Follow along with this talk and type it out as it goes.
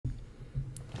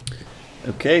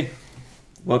Okay,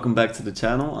 welcome back to the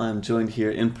channel. I'm joined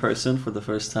here in person for the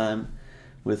first time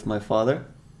with my father.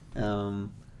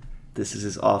 This is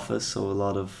his office, so a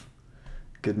lot of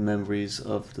good memories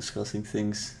of discussing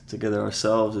things together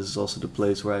ourselves. This is also the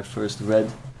place where I first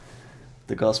read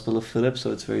the Gospel of Philip,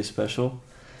 so it's very special.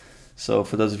 So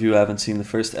for those of you who haven't seen the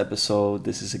first episode,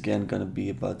 this is again going to be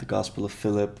about the Gospel of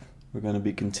Philip. We're going to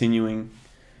be continuing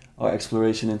our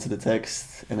exploration into the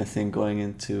text, and I think going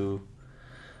into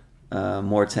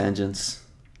more tangents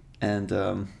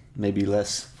and maybe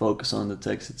less focus on the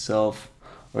text itself,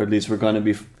 or at least we're going to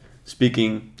be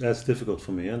speaking. That's difficult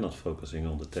for me, not focusing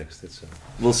on the text itself.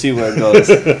 We'll see where it goes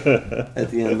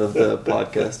at the end of the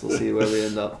podcast. We'll see where we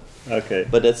end up. Okay.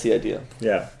 But that's the idea.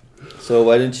 Yeah. So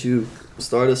why don't you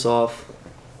start us off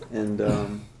and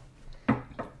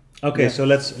okay, so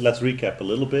let's recap a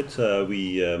little bit.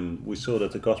 We saw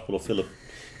that the Gospel of Philip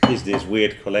is this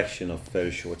weird collection of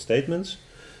very short statements,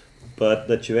 but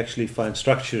that you actually find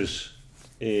structures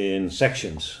in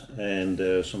sections,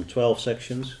 and some 12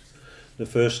 sections. The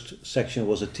first section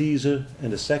was a teaser,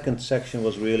 and the second section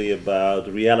was really about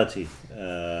reality,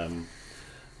 that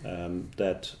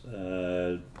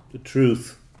the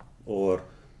truth, or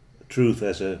truth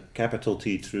as a capital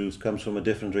T truth, comes from a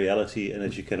different reality, and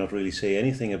that you cannot really say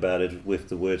anything about it with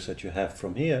the words that you have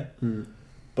from here,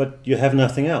 but you have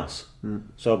nothing else.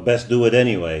 So best do it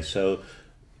anyway. So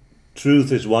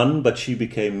truth is one, but she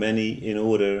became many in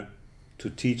order to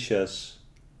teach us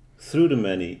through the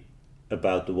many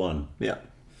about the one. yeah,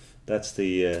 That's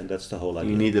the whole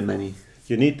idea. you need the many.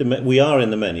 You need the. We are in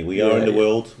the many. We are in the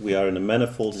world. We are in the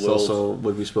manifold It's world. also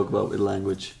what we spoke about with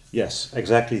language. Yes,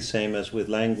 exactly same as with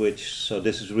language. So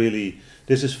this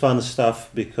is fun stuff,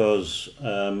 because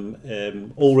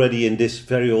already in this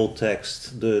very old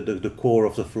text, the core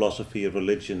of the philosophy of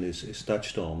religion is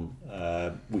touched on.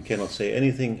 We cannot say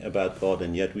anything about God,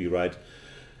 and yet we write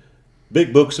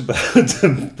big books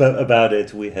about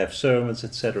it. We have sermons,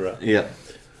 etc. Yeah.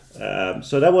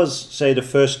 So that was, say, the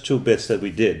first two bits that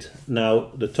we did.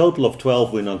 Now, the total of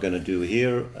 12 we're not going to do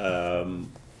here,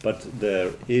 but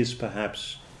there is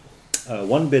perhaps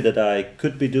one bit that I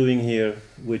could be doing here,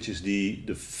 which is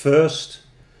the first,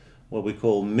 what we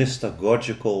call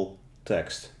mystagogical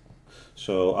text.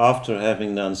 So after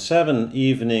having done 7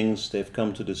 evenings, they've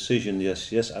come to the decision,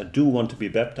 yes, I do want to be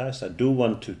baptized, I do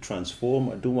want to transform,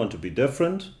 I do want to be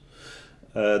different.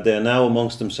 They are now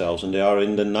amongst themselves, and they are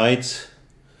in the night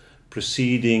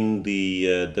preceding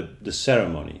the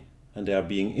ceremony, and they are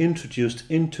being introduced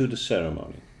into the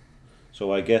ceremony.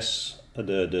 So I guess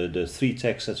the 3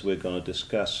 texts that we're going to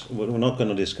discuss, we're not going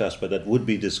to discuss, but that would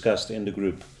be discussed in the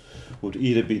group, would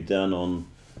either be done on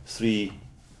 3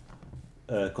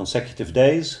 consecutive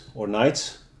days or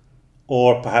nights,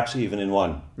 or perhaps even in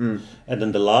one. And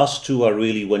then the last 2 are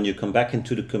really when you come back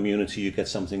into the community, you get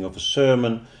something of a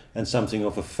sermon and something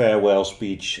of a farewell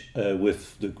speech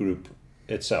with the group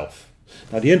itself.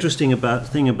 Now, the interesting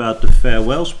thing about the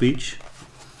farewell speech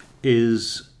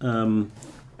is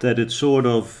that it sort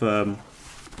of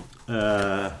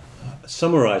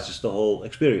summarizes the whole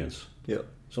experience. Yeah.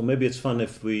 So maybe it's fun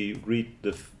if we read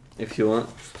If you want.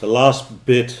 the last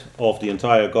bit of the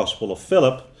entire Gospel of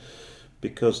Philip,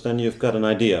 because then you've got an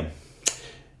idea.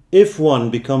 If one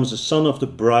becomes a son of the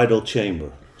bridal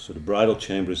chamber, so the bridal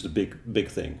chamber is the big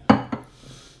thing,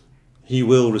 he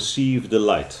will receive the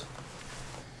light.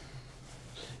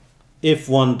 If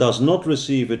one does not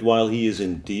receive it while he is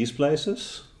in these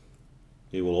places,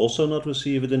 he will also not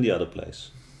receive it in the other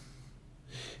place.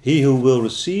 He who will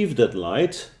receive that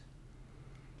light,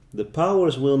 the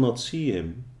powers will not see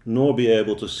him, nor be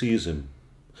able to seize him.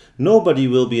 Nobody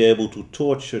will be able to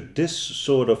torture this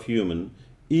sort of human,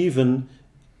 even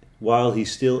while he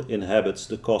still inhabits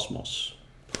the cosmos.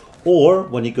 Or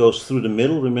when he goes through the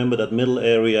middle, remember that middle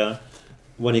area,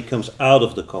 when he comes out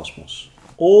of the cosmos.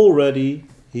 Already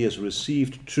he has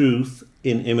received truth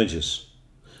in images.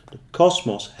 The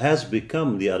cosmos has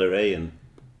become the other aeon.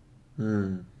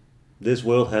 This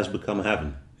world has become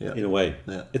heaven, in a way.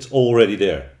 Yeah. It's already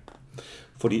there.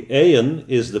 For the aeon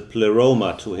is the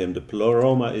pleroma to him. The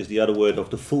pleroma is the other word of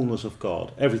the fullness of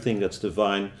God. Everything that's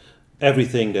divine,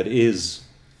 everything that is,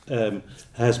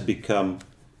 has become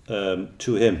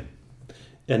to him.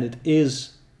 And it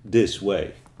is this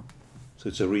way. So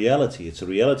it's a reality. It's a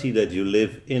reality that you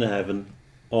live in heaven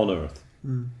on earth.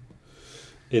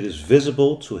 It is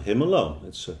visible to him alone.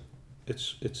 It's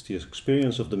the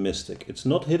experience of the mystic. It's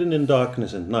not hidden in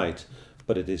darkness and night,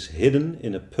 but it is hidden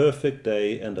in a perfect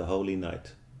day and a holy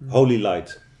night, holy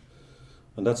light.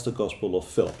 And that's the Gospel of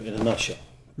Philip in a nutshell.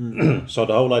 So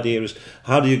the whole idea is,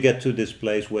 how do you get to this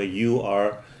place where you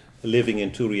are living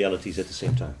in 2 realities at the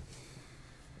same time?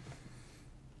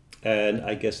 And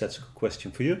I guess that's a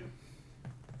question for you.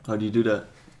 How do you do that?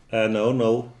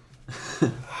 No.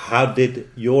 How did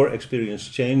your experience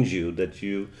change you that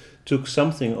you took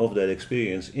something of that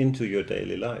experience into your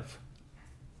daily life?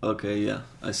 Okay, yeah,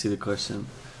 I see the question.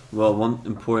 Well, one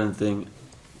important thing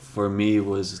for me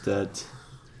was that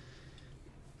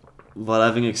while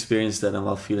having experienced that and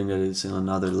while feeling that it's in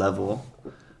another level,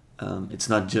 it's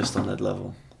not just on that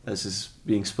level, as is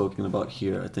being spoken about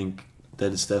here. I think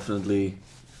that is definitely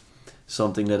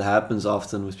something that happens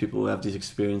often with people who have these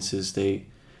experiences.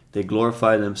 They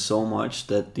glorify them so much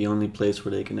that the only place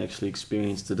where they can actually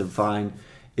experience the divine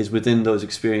is within those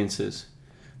experiences.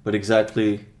 But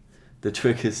exactly the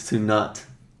trick is to not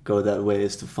go that way,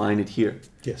 is to find it here.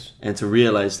 Yes. And to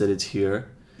realize that it's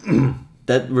here.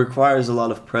 That requires a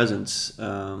lot of presence.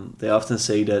 They often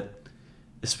say that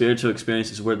a spiritual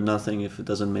experience is worth nothing if it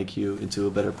doesn't make you into a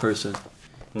better person.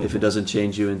 Mm-hmm. If it doesn't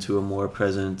change you into a more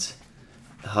present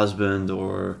husband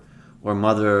or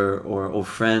mother or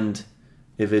friend,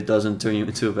 if it doesn't turn you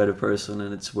into a better person,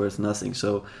 then it's worth nothing.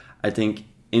 So I think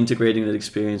integrating that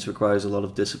experience requires a lot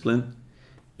of discipline.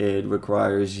 It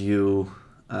requires you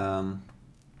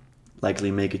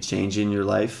likely make a change in your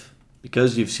life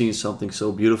because you've seen something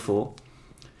so beautiful.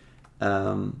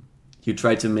 You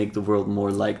try to make the world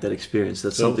more like that experience.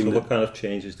 That's something. So what kind of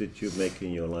changes did you make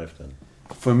in your life then?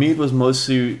 For me, it was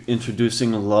mostly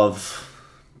introducing love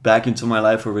back into my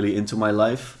life, or really into my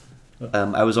life.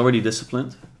 I was already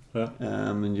disciplined,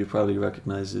 and you probably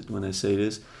recognize it when I say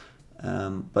this,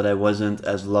 but I wasn't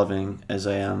as loving as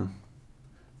I am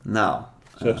now.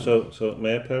 So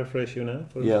may I paraphrase you now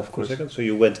for of a course. second? So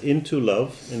you went into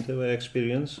love, into an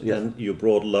experience, and you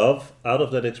brought love out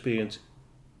of that experience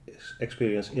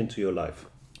into your life.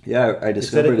 Yeah, I discovered it.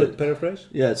 Is that a good paraphrase?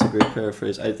 Yeah, it's a great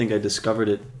paraphrase. I think I discovered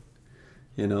it,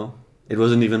 It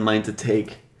wasn't even mine to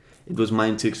take. It was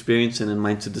mine to experience and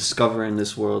mine to discover in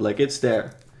this world. Like, it's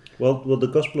there. Well, the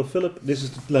Gospel of Philip, this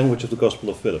is the language of the Gospel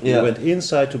of Philip. Yeah. You went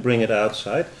inside to bring it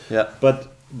outside. Yeah.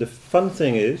 But the fun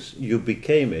thing is, you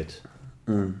became it.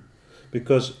 Mm.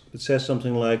 Because it says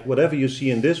something like, whatever you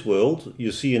see in this world,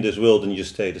 you see in this world and you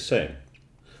stay the same.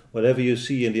 Whatever you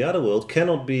see in the other world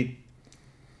cannot be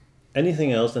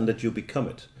anything else than that you become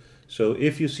it. So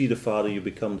if you see the Father, you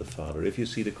become the Father. If you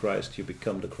see the Christ, you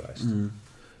become the Christ. Mm.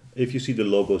 If you see the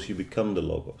Logos, you become the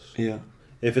Logos. Yeah.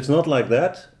 If it's not like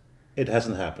that, it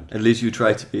hasn't happened. At least you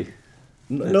try to be.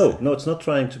 No, it's not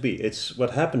trying to be. It's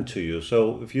what happened to you.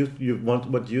 So if you want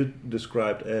what you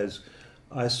described as,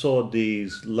 I saw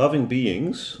these loving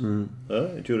beings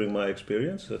during my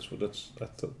experience. I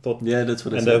thought. Yeah, that's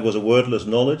what I said. And there was a wordless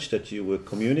knowledge that you were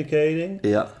communicating.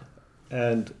 Yeah.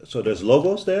 And so there's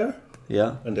Logos there.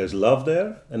 Yeah. And there's love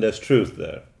there. And there's truth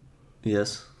there.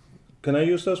 Yes. Can I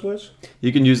use those words?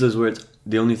 You can use those words.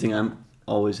 The only thing I'm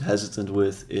always hesitant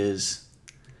with is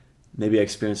maybe I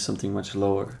experienced something much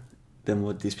lower than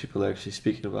what these people are actually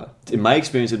speaking about. In my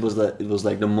experience, it was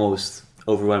like the most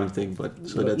overwhelming thing. But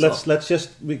so let's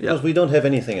just because we don't have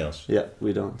anything else. Yeah,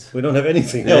 we don't. We don't have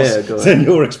anything else than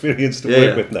your experience to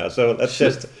work with now. So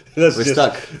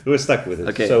we're stuck with it.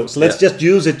 Okay. So let's just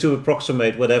use it to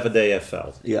approximate whatever they have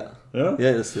felt. Yeah. Yeah,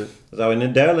 that's it. So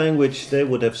in their language, they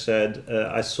would have said,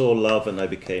 "I saw love and I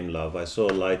became love. I saw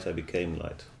light, I became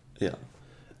light." Yeah.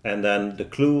 And then the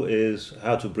clue is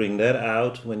how to bring that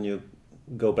out when you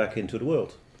go back into the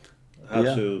world.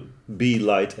 How to be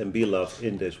light and be love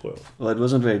in this world. Well, it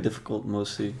wasn't very difficult,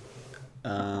 mostly.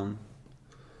 I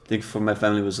think for my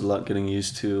family it was a lot getting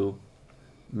used to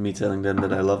me telling them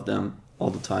that I love them all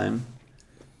the time.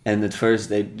 And at first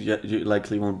they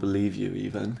likely won't believe you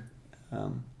even.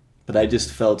 But I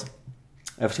just felt,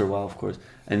 after a while of course,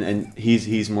 and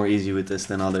he's more easy with this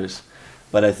than others.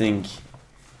 But I think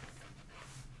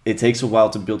it takes a while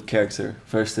to build character.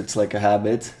 First, it's like a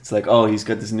habit. It's like, oh, he's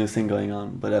got this new thing going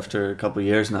on. But after a couple of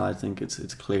years now, I think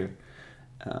it's clear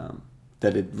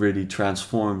that it really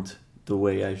transformed the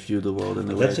way I view the world. And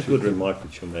that's a good remark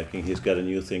that you're making. He's got a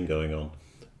new thing going on.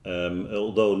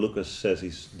 Although Lucas says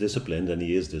he's disciplined, and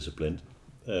he is disciplined,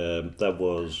 that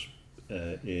was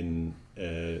in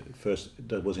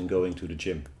going to the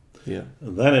gym. Yeah.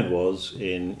 And then it was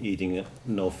in eating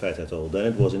no fat at all. Then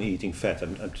it was in eating fat.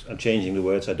 I'm changing the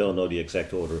words. I don't know the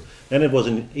exact order. Then it was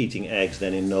in eating eggs.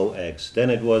 Then in no eggs.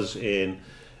 Then it was in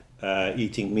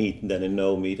eating meat. Then in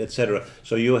no meat, etc.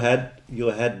 So you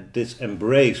had this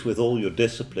embrace with all your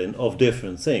discipline of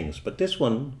different things. But this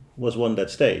one was one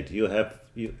that stayed.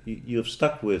 You've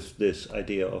stuck with this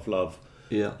idea of love.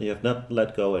 Yeah. You have not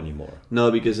let go anymore.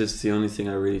 No, because it's the only thing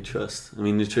I really trust. I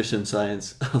mean, nutrition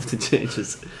science often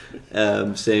changes.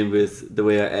 Same with the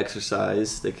way I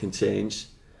exercise, that can change.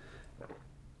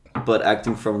 but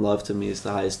acting from love to me is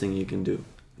the highest thing you can do.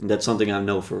 And that's something I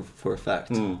know for a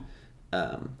fact.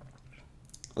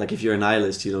 Like if you're a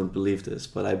nihilist, you don't believe this,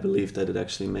 but I believe that it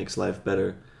actually makes life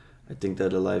better. I think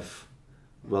that a life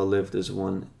well lived is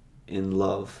one in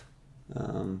love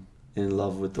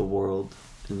with the world,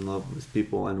 in love with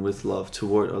people, and with love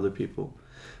toward other people.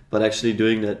 But actually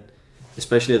doing that,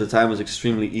 especially at the time, was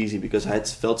extremely easy because I had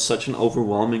felt such an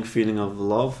overwhelming feeling of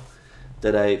love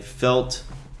that I felt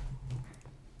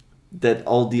that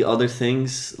all the other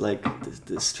things, like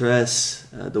the stress,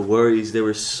 the worries, they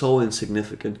were so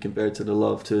insignificant compared to the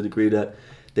love, to a degree that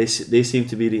they seem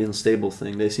to be the unstable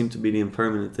thing. They seem to be the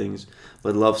impermanent things,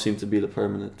 but love seemed to be the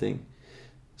permanent thing.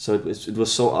 So it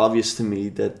was so obvious to me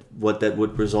that what that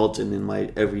would result in my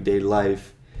everyday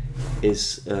life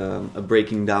is a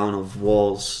breaking down of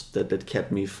walls that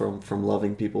kept me from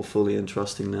loving people fully and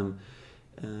trusting them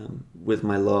with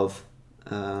my love.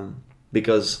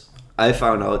 Because I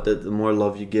found out that the more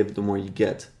love you give, the more you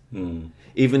get.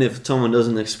 Even if someone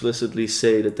doesn't explicitly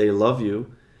say that they love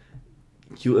you,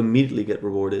 you immediately get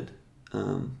rewarded.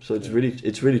 So it's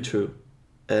really true,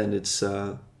 and it's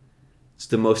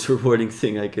the most rewarding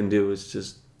thing I can do is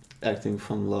just acting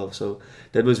from love. So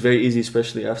that was very easy,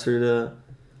 especially after the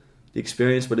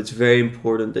experience. But it's very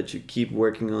important that you keep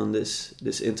working on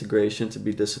this integration, to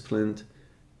be disciplined,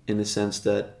 in the sense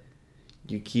that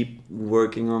you keep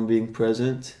working on being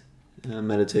present.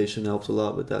 Meditation helped a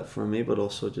lot with that for me, but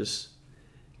also just,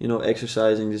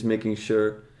 exercising, just making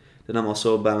sure that I'm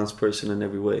also a balanced person in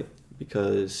every way.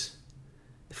 Because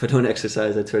if I don't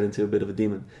exercise, I turn into a bit of a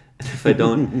demon.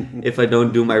 And if I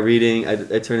don't do my reading,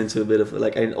 I turn into a bit of,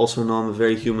 like, I also know I'm a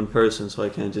very human person, so I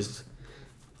can't just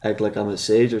act like I'm a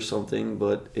sage or something.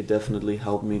 But it definitely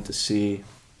helped me to see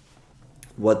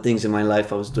what things in my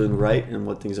life I was doing right, and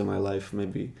what things in my life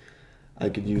maybe I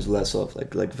could use less of,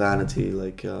 like vanity,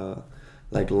 like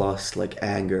lust, like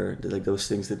anger, like those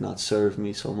things did not serve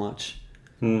me so much.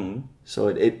 So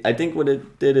I think what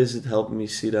it did is it helped me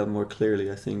see that more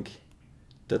clearly. I think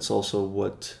that's also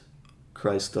what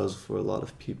Christ does for a lot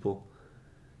of people,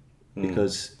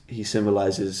 because he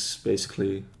symbolizes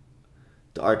basically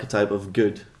the archetype of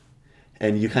good,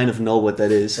 and you kind of know what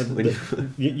that is. When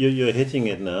you're hitting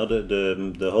it now.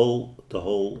 The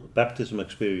whole baptism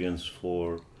experience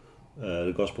for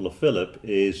the Gospel of Philip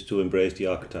is to embrace the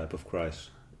archetype of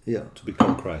Christ. Yeah. To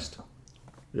become Christ.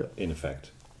 Yeah. In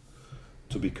effect.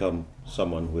 To become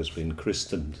someone who has been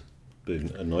christened,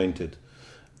 been anointed.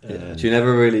 Yeah, but you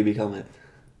never really become it.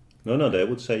 No, they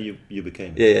would say you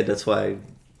became it. Yeah, that's why.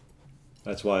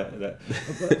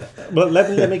 Well,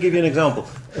 let me give you an example.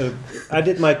 I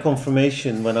did my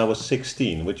confirmation when I was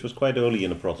 16, which was quite early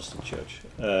in a Protestant church.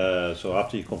 So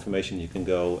after your confirmation, you can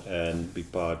go and be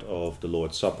part of the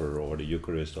Lord's Supper or the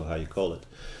Eucharist, or how you call it.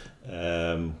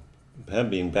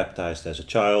 Being baptized as a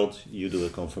child, you do a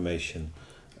confirmation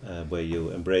where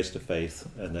you embrace the faith,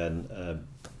 and then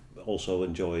also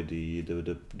enjoy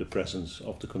the presence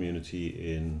of the community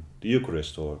in the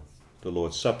Eucharist, or the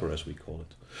Lord's Supper, as we call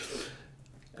it.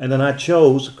 And then I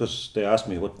chose, because they asked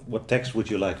me, what text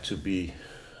would you like to be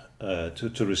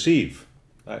to receive?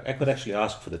 I could actually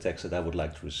ask for the text that I would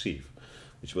like to receive,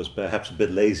 which was perhaps a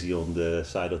bit lazy on the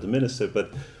side of the minister,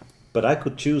 but I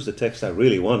could choose the text I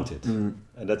really wanted, and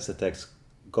that's the text,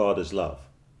 God is love.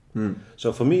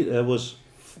 So for me, that was,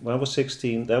 when I was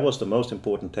 16, that was the most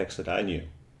important text that I knew.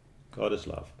 God is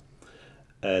love.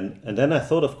 And then I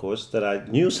thought, of course, that I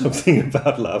knew something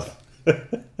about love.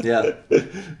 Yeah.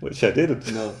 Which I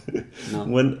didn't. No.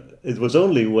 When it was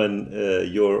only when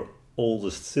your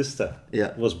oldest sister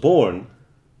was born,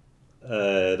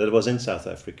 that was in South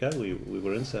Africa. We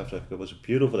were in South Africa. It was a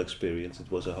beautiful experience.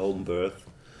 It was a home birth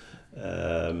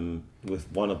with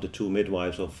one of the two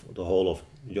midwives of the whole of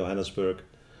Johannesburg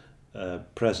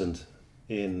present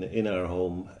in our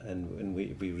home, and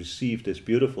we received this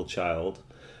beautiful child.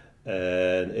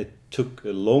 And it took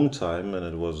a long time, and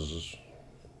it was,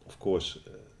 of course,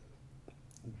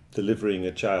 delivering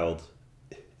a child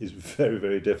is very,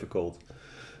 very difficult.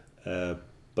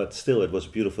 But still, it was a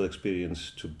beautiful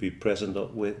experience to be present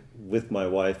with my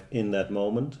wife in that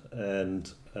moment. And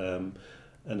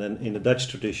then in the Dutch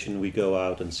tradition, we go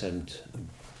out and send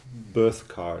birth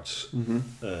cards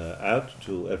out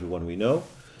to everyone we know.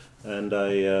 And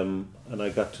I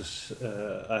got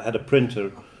to I had a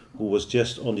printer who was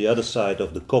just on the other side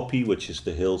of the Koppie, which is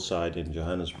the hillside in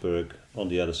Johannesburg, on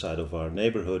the other side of our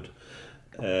neighborhood,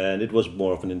 and it was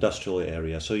more of an industrial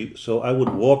area. So I would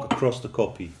walk across the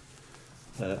Koppie,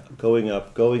 going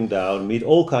up, going down, meet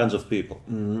all kinds of people,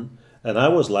 and I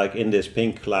was like in this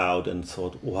pink cloud and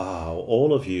thought, wow,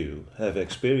 all of you have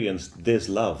experienced this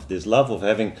love of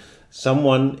having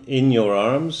someone in your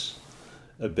arms,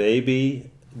 a baby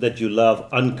that you love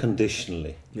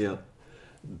unconditionally. Yeah.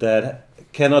 That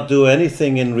cannot do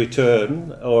anything in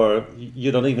return, or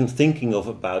you're not even thinking of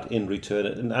about in return.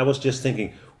 And I was just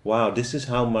thinking, wow, this is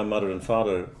how my mother and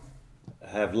father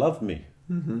have loved me.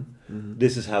 Mm-hmm. Mm-hmm.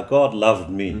 This is how God loved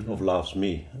me, or loves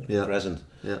me, Yeah. present.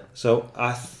 Yeah. So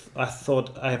I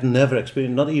thought I have never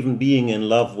experienced, not even being in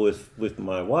love with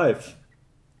my wife,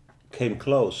 came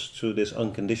close to this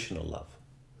unconditional love.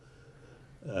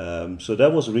 So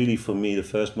that was really for me the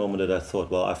first moment that I thought,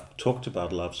 well, I've talked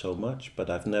about love so much, but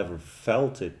I've never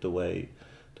felt it the way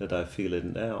that I feel it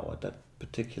now at that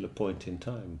particular point in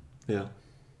time. Yeah.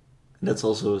 And that's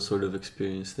also a sort of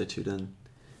experience that you then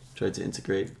try to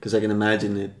integrate, because I can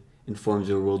imagine it informs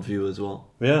your worldview as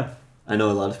well. Yeah. I know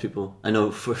a lot of people. I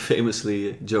know for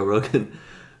famously Joe Rogan,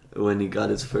 when he got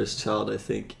his first child, I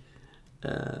think,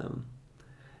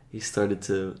 he started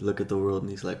to look at the world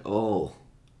and he's like, oh,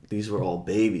 these were all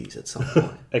babies at some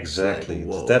point. Exactly. It's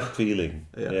like, it's that feeling.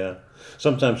 Yeah. Yeah.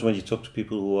 Sometimes when you talk to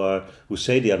people who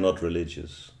say they are not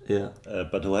religious, Yeah.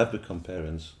 but who have become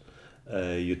parents,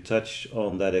 you touch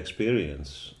on that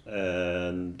experience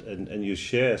and you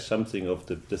share something of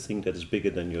the thing that is bigger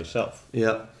than yourself.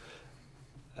 Yeah.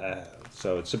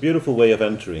 So it's a beautiful way of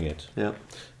entering it. Yeah.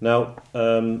 Now,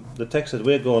 the text that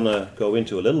we're going to go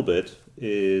into a little bit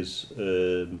is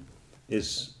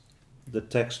the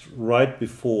text right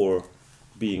before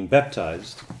being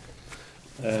baptized.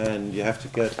 And you have to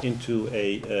get into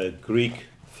a Greek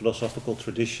philosophical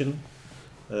tradition.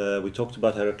 We talked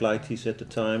about Heraclitus at the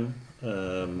time.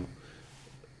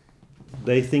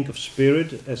 They think of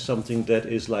spirit as something that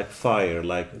is like fire,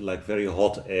 like very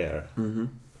hot air. Mm-hmm.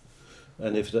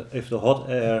 And if the hot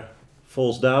air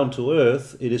falls down to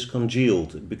earth, it is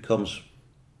congealed. It becomes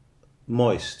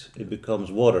moist. It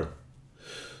becomes water.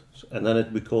 And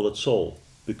then we call it soul,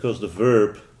 because the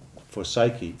verb for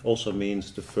psyche also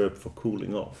means the verb for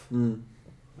cooling off. Mm.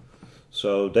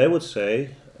 So they would say,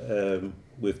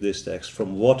 with this text,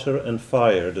 from water and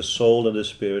fire, the soul and the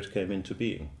spirit came into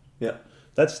being. Yeah.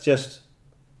 That's just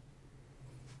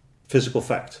physical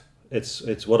fact.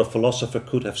 It's what a philosopher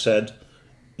could have said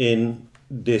in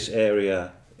this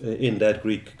area, in that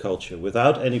Greek culture,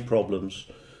 without any problems.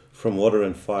 From water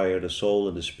and fire, the soul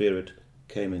and the spirit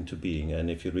came into being. And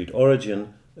if you read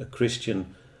Origen, a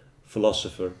Christian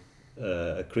philosopher,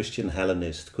 a Christian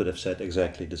Hellenist, could have said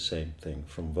exactly the same thing.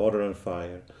 From water and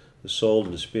fire, the soul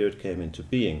and the spirit came into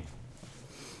being.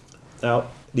 Now,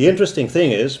 the interesting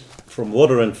thing is, from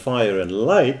water and fire and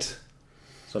light,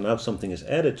 so now something is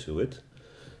added to it,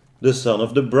 the son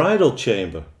of the bridal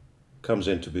chamber comes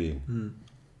into being. Mm.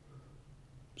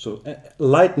 So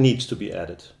light needs to be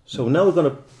added. So now we're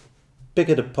going to pick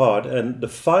it apart, and the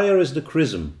fire is the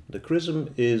chrism. The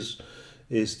chrism is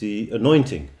the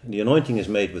anointing, and the anointing is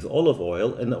made with olive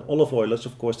oil, and the olive oil is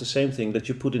of course the same thing that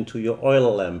you put into your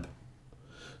oil lamp.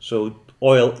 So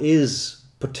oil is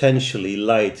potentially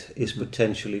light, is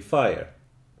potentially fire.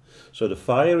 So the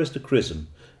fire is the chrism,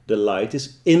 the light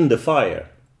is in the fire.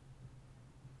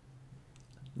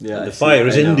 Yeah, and the fire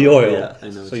is in the oil. Yeah, I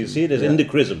know. So you see it is in the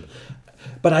chrism.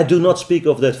 But I do not speak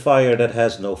of that fire that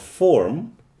has no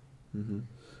form. Mm-hmm.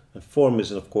 And form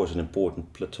is, of course, an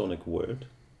important Platonic word.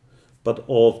 But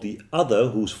of the other,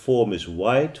 whose form is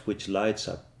white, which lights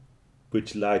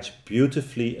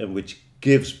beautifully and which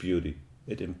gives beauty.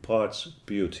 It imparts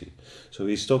beauty. So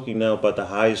he's talking now about the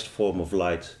highest form of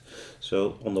light.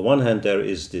 So on the one hand, there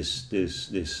is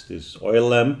this oil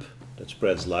lamp that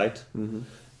spreads light. Mm-hmm.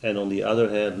 And on the other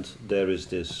hand, there is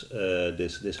this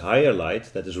higher light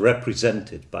that is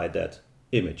represented by that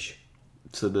image.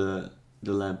 So the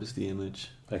lamp is the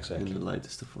image. Exactly. And the light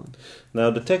is the form.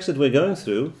 Now the text that we're going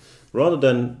through, rather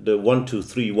than the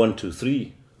 1-2-3,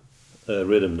 1-2-3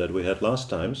 rhythm that we had last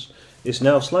times, is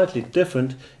now slightly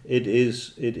different. It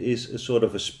is a sort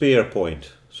of a spear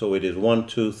point. So it is 1,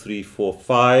 2, 3, 4,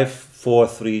 5, 4,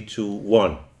 3, 2,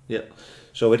 1. Yeah.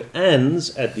 So it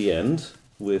ends at the end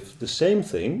with the same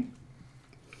thing.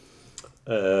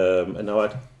 And now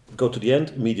I go to the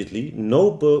end immediately.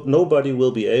 Nobody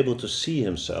will be able to see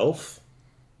himself,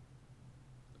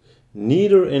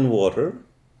 neither in water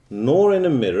nor in a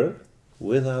mirror,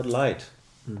 without light.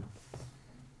 Mm.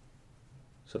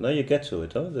 So now you get to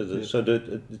it. Huh? So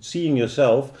seeing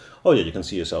yourself, oh yeah, you can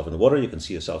see yourself in the water, you can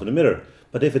see yourself in the mirror.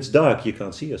 But if it's dark, you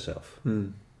can't see yourself.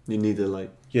 Mm. You need the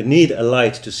light. You need a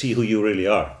light to see who you really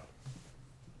are.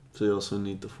 So you also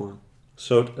need the form.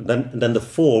 So then the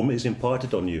form is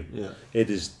imparted on you. Yeah. It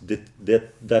is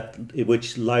that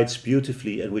which lights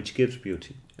beautifully and which gives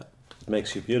beauty. Yeah. It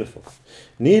makes you beautiful.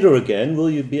 Neither again will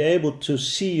you be able to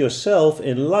see yourself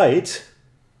in light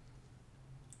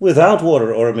without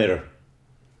water or a mirror.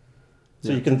 So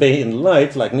Yeah. you can be in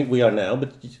light like we are now,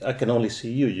 but I can only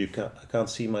see you. I can't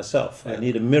see myself. Yeah. I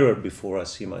need a mirror before I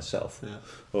see myself. Yeah.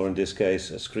 Or in this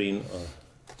case, a screen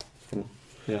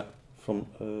Yeah. from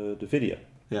the video.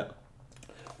 Yeah.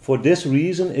 For this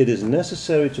reason, it is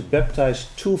necessary to baptize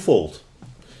twofold.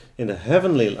 In the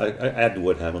heavenly, I add the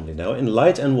word heavenly now, in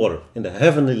light and water. In the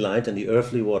heavenly light and the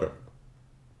earthly water.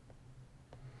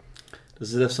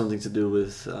 Does it have something to do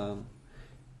with,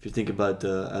 if you think about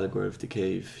the allegory of the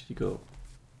cave, you go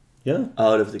Yeah.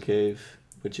 out of the cave,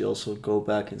 but you also go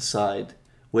back inside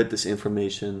with this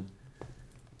information.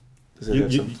 Does it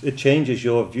have something? It changes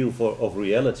your view of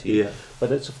reality. Yeah.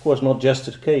 But it's of course not just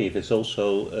a cave. It's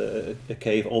also a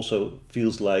cave. Also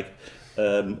feels like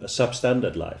a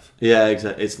substandard life. Yeah,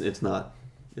 exactly. It's not.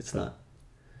 It's not.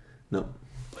 No.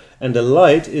 And the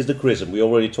light is the chrism. We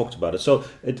already talked about it. So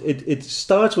it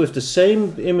starts with the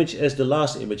same image as the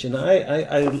last image. And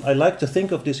I like to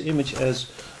think of this image as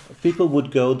people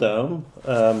would go down.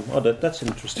 That's an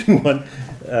interesting one.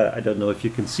 I don't know if you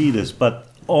can see this, but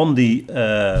on the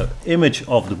image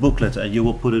of the booklet, and you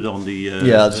will put it on the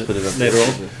Yeah, I'll just put it up later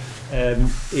there. on.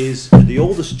 Is the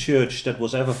oldest church that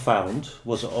was ever found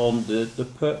was on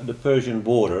the Persian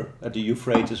border at the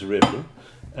Euphrates River,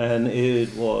 and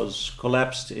it was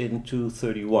collapsed in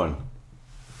 231,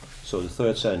 so the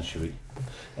 3rd century,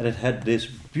 and it had this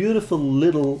beautiful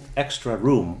little extra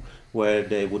room where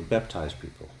they would baptize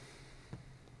people.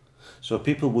 So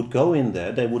people would go in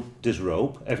there, they would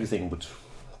disrobe, everything would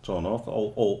turn off,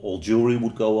 all jewelry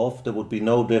would go off, there would be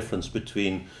no difference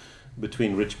between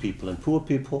rich people and poor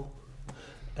people,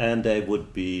 and they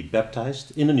would be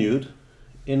baptized in the nude,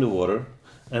 in the water,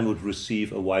 and would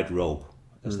receive a white robe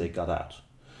as they got out.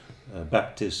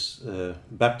 Baptist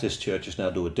churches now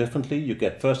do it differently. You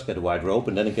first get a white robe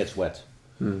and then it gets wet.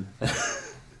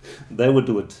 They would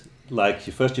do it like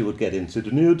first you would get into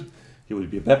the nude, you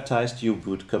would be baptized, you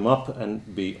would come up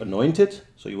and be anointed.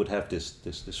 So you would have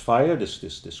this fire,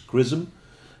 this chrism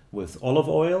with olive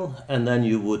oil, and then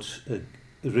you would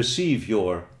receive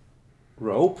your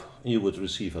robe, you would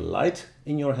receive a light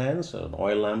in your hands, an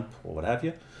oil lamp or what have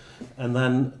you, and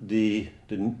then the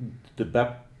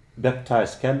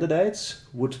baptized candidates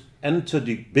would enter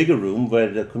the bigger room where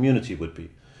the community would be,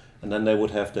 and then they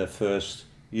would have their first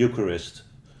Eucharist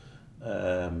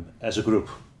as a group,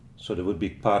 so they would be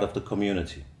part of the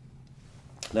community.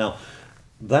 Now,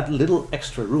 that little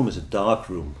extra room is a dark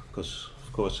room, because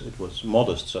of course it was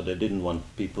modest, so they didn't want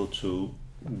people to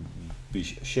be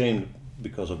shamed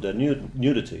because of their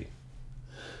nudity.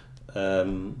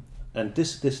 And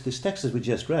this text that we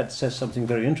just read says something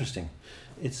very interesting.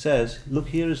 It says, look,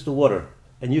 here is the water,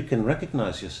 and you can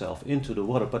recognize yourself into the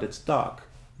water, but it's dark,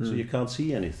 so you can't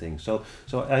see anything. So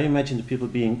I imagine the people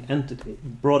being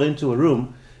brought into a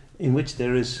room in which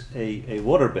there is a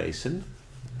water basin,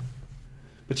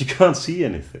 but you can't see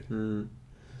anything.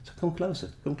 So come closer,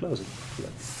 come closer,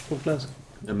 come closer.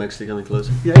 I'm actually coming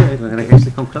closer. Yeah, I'm going to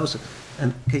actually come closer.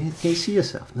 And can you see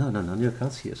yourself? No, you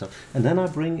can't see yourself. And then I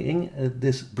bring in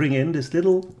this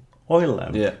little oil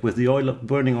lamp with the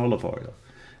burning olive oil.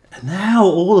 And now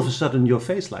all of a sudden your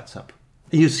face lights up.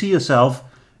 And you see yourself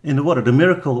in the water. The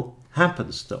miracle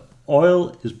happens. The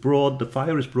oil is brought, the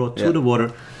fire is brought to the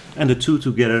water, and the two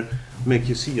together make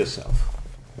you see yourself.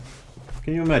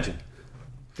 Can you imagine?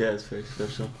 Yeah, it's very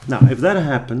special. Now, if that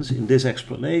happens in this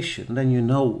explanation, then you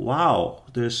know, wow,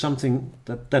 there's something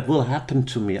that will happen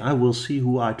to me. I will see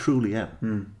who I truly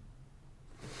am.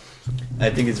 I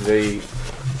think it's very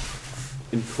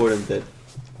important that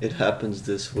it happens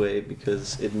this way,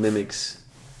 because it mimics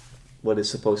what is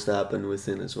supposed to happen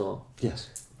within as well. Yes.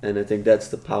 And I think that's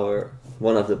the power,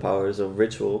 one of the powers of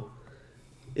ritual,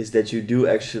 is that you do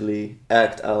actually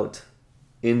act out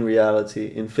in reality,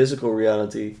 in physical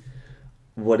reality,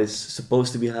 what is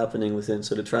supposed to be happening within.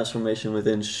 So the transformation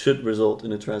within should result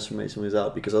in a transformation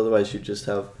without, because otherwise you just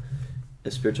have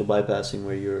a spiritual bypassing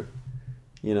where you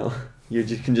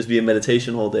can just be in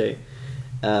meditation all day.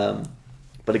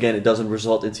 But again, it doesn't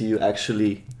result into you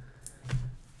actually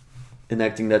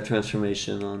enacting that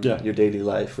transformation on your daily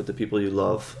life with the people you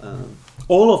love.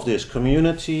 All of this,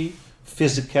 community,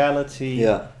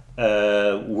 physicality,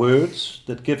 words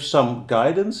that give some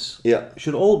guidance,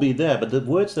 should all be there. But the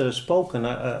words that are spoken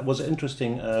was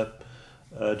interesting.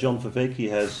 John Vervaeke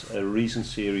has a recent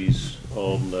series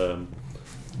on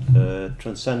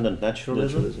transcendent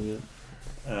naturalism.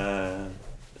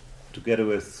 Together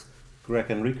with Greg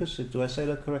Enriquez. Do I say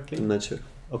that correctly? I'm not sure.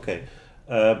 Okay.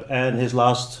 And his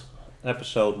last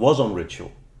episode was on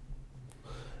ritual.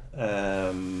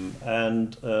 Main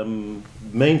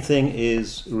thing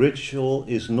is ritual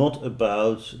is not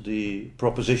about the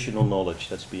propositional knowledge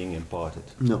that's being imparted.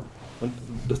 No. And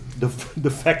the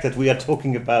fact that we are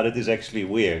talking about it is actually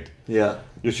weird. Yeah.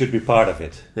 You should be part of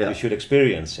it. Yeah. You should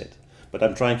experience it. But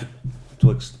I'm trying to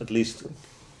at least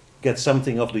get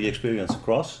something of the experience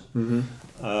across.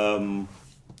 Mm-hmm.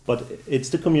 But it's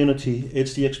the community,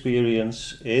 it's the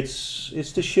experience, it's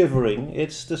the shivering,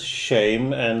 it's the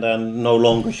shame, and then no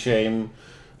longer shame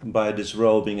by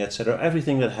disrobing, etc.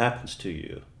 Everything that happens to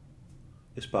you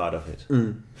is part of it.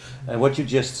 Mm. And what you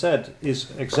just said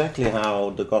is exactly how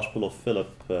the Gospel of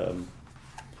Philip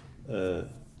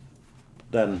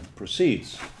then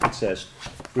proceeds. It says,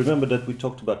 remember that we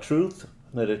talked about truth,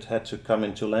 that it had to come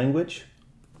into language.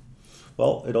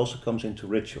 Well, it also comes into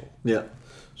ritual. Yeah.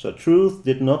 So truth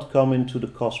did not come into the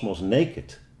cosmos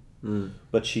naked,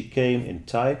 but she came in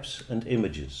types and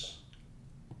images.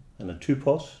 And a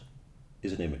typos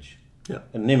is an image. Yeah.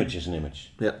 An image is an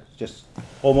image. Yeah. It's just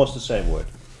almost the same word.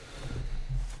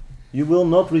 You will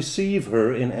not receive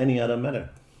her in any other manner.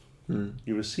 Mm.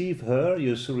 You receive her,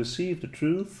 you receive the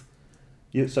truth.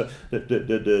 So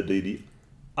the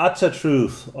utter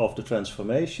truth of the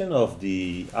transformation of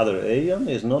the other aeon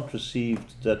is not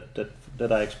received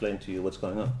that I explained to you what's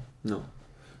going on. No.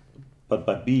 But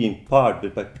by being part,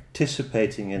 but by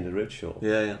participating in the ritual.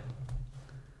 Yeah,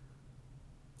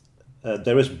 yeah.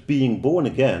 There is being born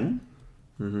again,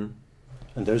 Mm-hmm.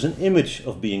 and there's an image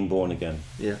of being born again.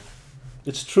 Yeah.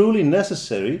 It's truly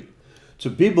necessary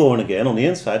to be born again on the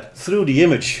inside through the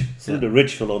image, through the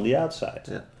ritual on the outside.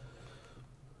 Yeah.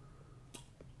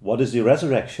 What is the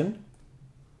resurrection?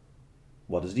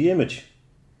 What is the image?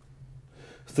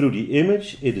 Through the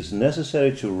image, it is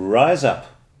necessary to rise up.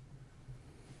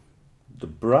 The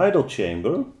bridal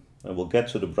chamber, and we'll get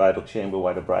to the bridal chamber,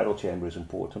 why the bridal chamber is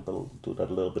important, but I'll do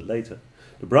that a little bit later.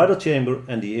 The bridal chamber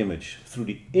and the image. Through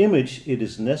the image, it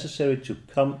is necessary to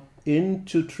come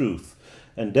into truth.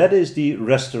 And that is the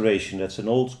restoration. That's an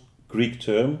old Greek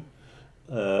term.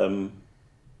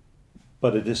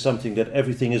 But it is something that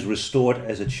everything is restored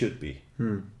as it should be.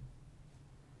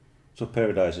 So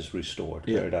paradise is restored.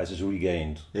 Yeah. Paradise is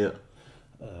regained. Yeah.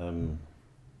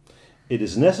 It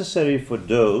is necessary for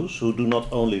those who do not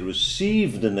only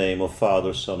receive the name of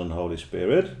Father, Son, and Holy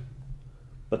Spirit,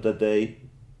 but that they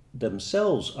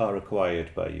themselves are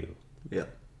acquired by you. Yeah.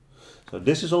 So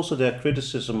this is also their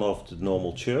criticism of the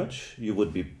normal church. You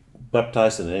would be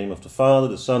baptized in the name of the Father,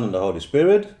 the Son, and the Holy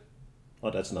Spirit.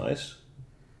 Oh, that's nice.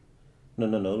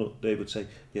 No. They would say,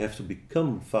 you have to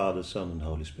become Father, Son, and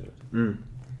Holy Spirit. Mm.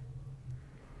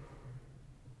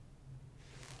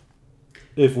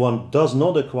 If one does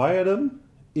not acquire them,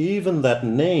 even that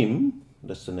name,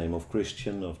 that's the name of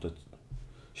Christian,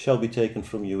 shall be taken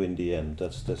from you in the end.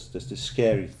 That's the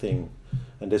scary thing.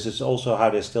 And this is also how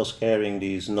they're still scaring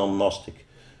these non-Gnostic,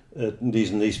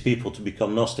 these people to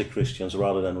become Gnostic Christians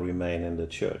rather than remain in the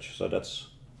church. So that's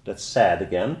sad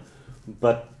again.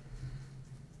 But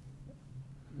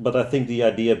I think the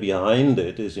idea behind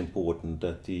it is important,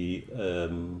 that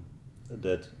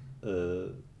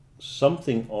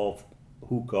something of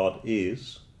who God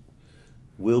is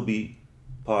will be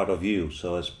part of you.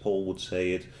 So as Paul would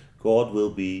say it, God will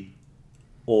be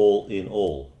all in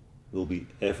all, will be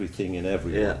everything in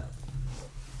everyone. Yeah.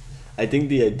 I think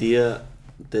the idea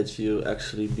that you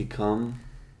actually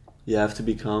you have to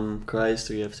become Christ,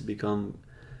 or you have to become,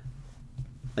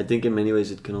 I think in many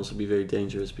ways it can also be very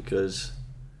dangerous, because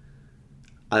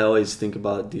I always think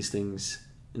about these things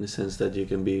in the sense that you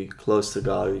can be close to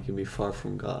God or you can be far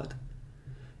from God.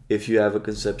 If you have a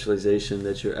conceptualization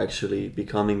that you're actually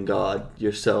becoming God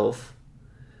yourself,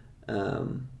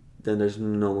 then there's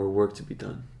no more work to be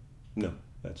done. No,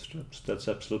 that's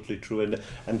absolutely true.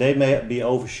 And they may be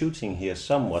overshooting here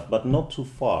somewhat, but not too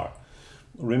far.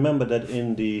 Remember that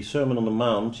in the Sermon on the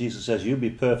Mount, Jesus says, you be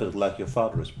perfect like your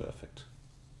Father is perfect.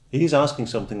 He's asking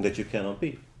something that you cannot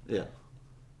be. Yeah.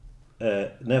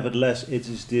 Nevertheless, it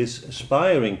is this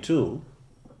aspiring tool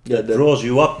that draws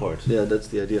you upward. Yeah, that's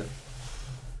the idea.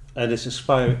 And this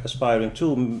aspiring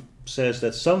tool says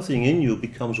that something in you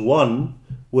becomes one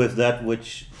with that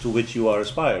to which you are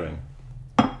aspiring.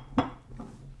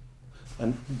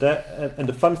 And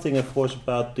the fun thing, of course,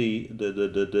 about the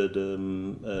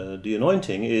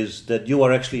anointing is that you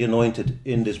are actually anointed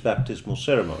in this baptismal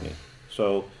ceremony.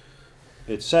 So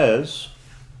it says,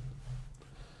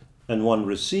 and one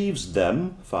receives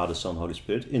them, Father, Son, Holy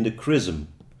Spirit, in the chrism,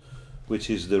 which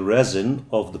is the resin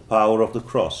of the power of the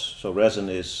cross. So resin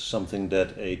is something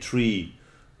that a tree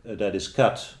that is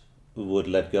cut would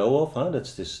let go of.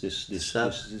 That's this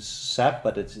sap,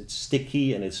 but it's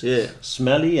sticky and it's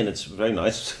smelly and it's very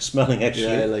nice smelling actually.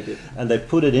 Yeah, I like it. And they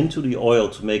put it into the oil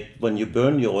to make, when you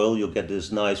burn the oil, you'll get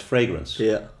this nice fragrance.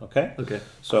 Yeah. Okay. Okay.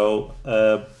 So,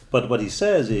 but what he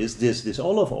says is this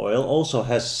olive oil also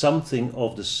has something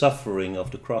of the suffering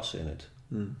of the cross in it.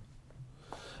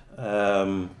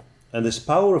 And this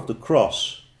power of the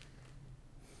cross,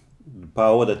 the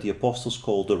power that the apostles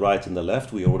called the right and the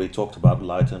left. We already talked about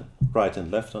right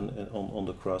and left on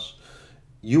the cross.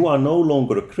 You are no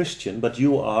longer a Christian, but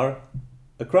you are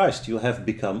a Christ. You have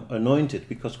become anointed,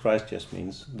 because Christ just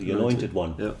means the anointed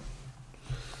one. Yeah.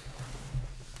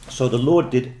 So the Lord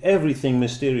did everything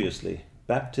mysteriously.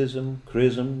 Baptism,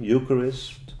 chrism,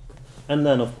 Eucharist, and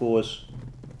then of course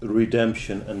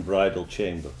redemption and bridal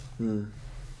chamber.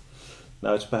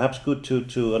 Now it's perhaps good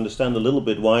to understand a little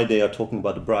bit why they are talking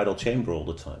about the bridal chamber all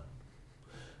the time.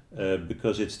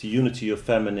 Because it's the unity of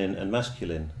feminine and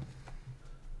masculine.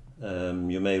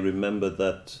 You may remember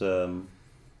that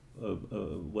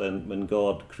when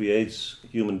God creates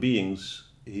human beings,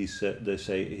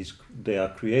 they are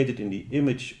created in the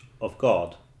image of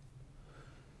God,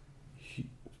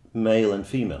 male and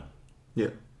female. Yeah.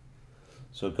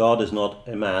 So God is not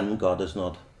a man, God is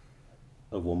not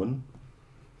a woman.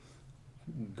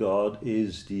 God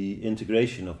is the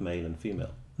integration of male and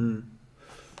female. And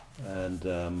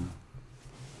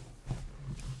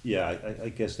I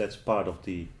guess that's part of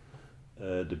the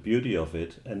beauty of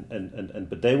it.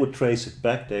 But they would trace it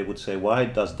back. They would say, why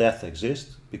does death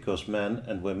exist? Because man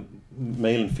and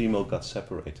male and female got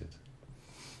separated.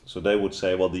 So they would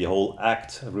say, well, the whole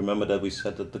act. Remember that we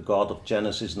said that the God of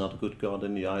Genesis is not a good God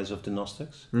in the eyes of the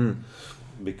Gnostics,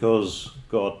 because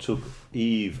God took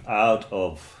Eve out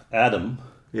of Adam.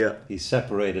 Yeah. He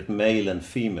separated male and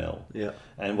female. Yeah.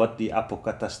 And what the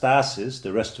apokatastasis,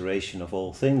 the restoration of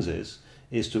all things, is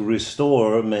to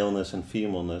restore maleness and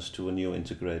femaleness to a new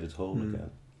integrated whole again.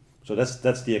 So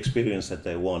that's the experience that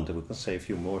they want. And we can say a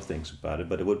few more things about it,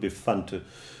 but it would be fun to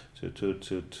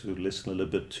listen a little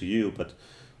bit to you, but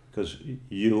because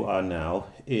you are now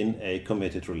in a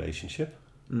committed relationship.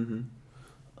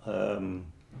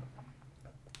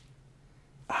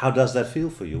 How does that feel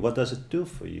for you? What does it do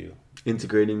for you?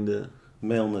 Integrating the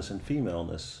maleness and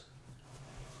femaleness.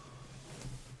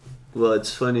 Well,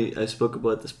 it's funny, I spoke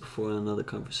about this before in another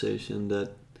conversation,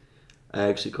 that I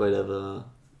actually quite have a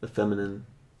feminine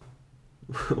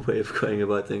way of going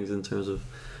about things in terms of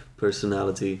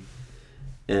personality,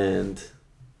 and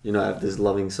I have this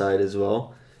loving side as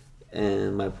well,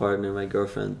 and my partner, my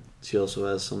girlfriend, she also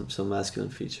has some masculine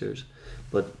features,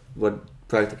 but what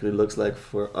practically looks like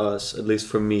for us, at least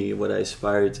for me, what I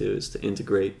aspire to is to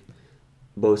integrate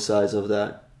both sides of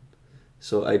that.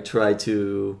 So I try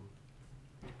to,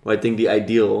 I think the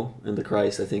ideal in the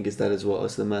Christ, I think, is that as well,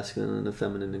 as the masculine and the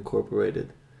feminine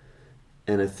incorporated.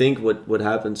 And I think what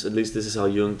happens, at least this is how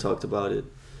Jung talked about it,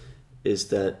 is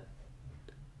that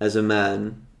as a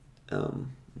man,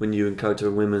 when you encounter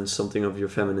women, something of your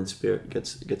feminine spirit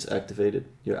gets activated,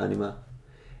 your anima.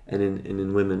 And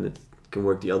in women, it can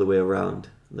work the other way around.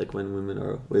 Like when women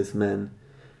are with men,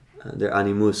 their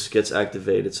animus gets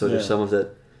activated. So there's some of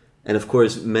that. And of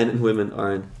course, men and women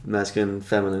aren't masculine and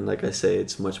feminine. Like I say,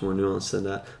 it's much more nuanced than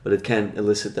that. But it can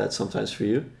elicit that sometimes for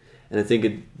you. And I think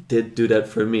it did do that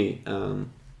for me. To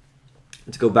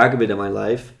go back a bit in my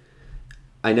life,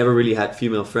 I never really had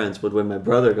female friends. But when my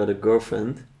brother got a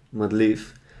girlfriend,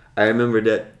 Madlief, I remember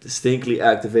that distinctly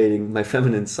activating my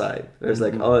feminine side. Where it's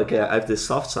like, oh, okay, I have this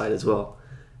soft side as well.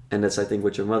 And that's, I think,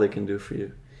 what your mother can do for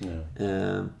you. Yeah.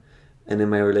 And in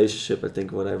my relationship, I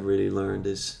think what I've really learned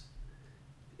is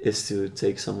to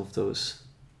take some of those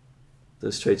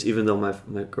traits. Even though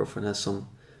my girlfriend has some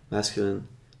masculine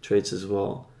traits as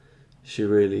well, she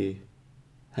really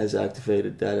has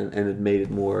activated that and it made it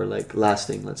more like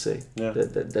lasting, let's say,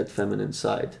 that feminine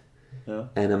side. Yeah.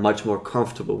 And I'm much more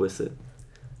comfortable with it,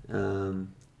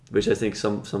 which I think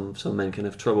some men can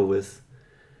have trouble with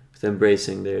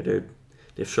embracing. They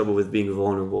have trouble with being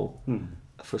vulnerable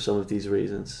for some of these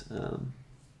reasons.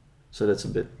 So that's a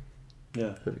bit.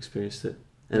 Yeah, I've experienced it,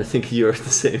 and I think you're the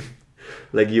same.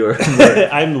 Like you're.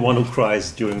 I'm the one who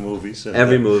cries during movies.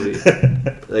 Every movie,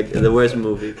 like the worst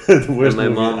movie. The worst my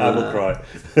movie, mom, I will cry.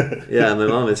 Yeah, my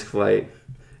mom is quite.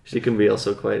 She can be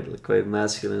also quite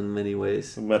masculine in many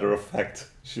ways. As a matter of fact,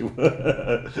 she will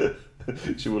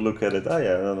look at it. Oh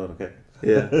yeah, no, okay.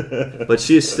 Yeah, but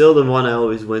she's still the one I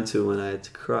always went to when I had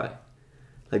to cry.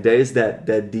 Like there is that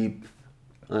deep,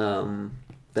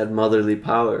 that motherly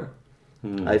power.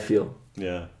 I feel.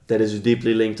 Yeah. That is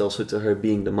deeply linked also to her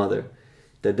being the mother.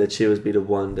 that she would be the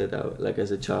one that I, like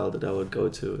as a child, that I would go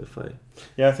to if I.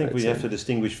 Yeah, I think we have to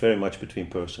distinguish very much between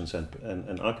persons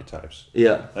and archetypes.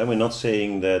 Yeah. And we're not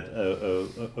saying that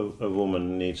a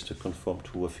woman needs to conform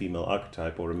to a female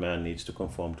archetype or a man needs to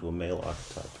conform to a male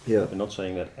archetype. Yeah. We're not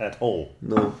saying that at all.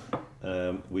 No.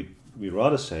 We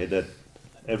rather say that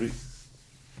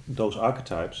those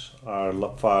archetypes are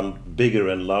far bigger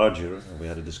and larger, and we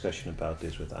had a discussion about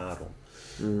this with Aaron,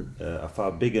 are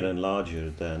far bigger and larger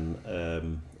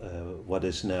than what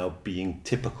is now being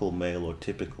typical male or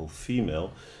typical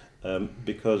female,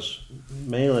 because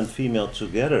male and female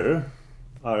together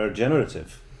are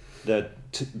generative.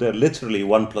 They're literally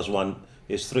 1 + 1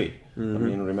 is 3. I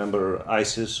mean, remember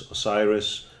Isis,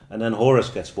 Osiris, and then Horus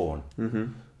gets born.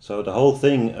 So the whole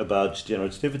thing about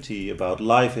generativity, about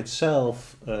life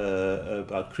itself,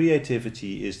 about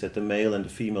creativity, is that the male and the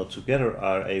female together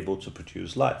are able to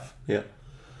produce life. Yeah.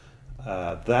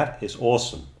 That is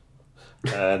awesome.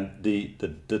 And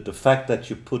the fact that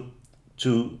you put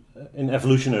two, in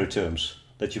evolutionary terms,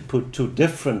 that you put two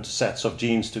different sets of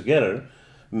genes together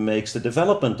makes the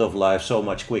development of life so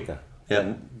much quicker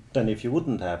than if you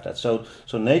wouldn't have that. So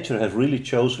nature has really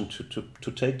chosen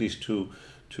to take these two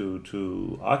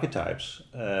archetypes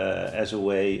as a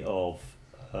way of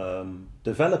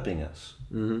developing us,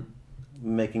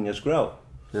 making us grow.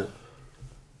 Yeah.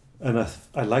 And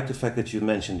I like the fact that you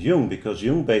mentioned Jung, because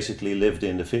Jung basically lived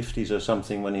in the 50s or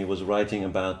something when he was writing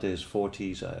about this,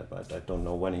 40s. I don't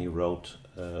know when he wrote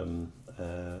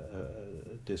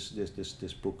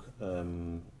this book.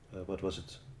 What was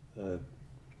it?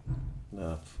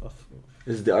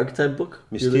 Is it the archetype book?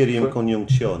 Mysterium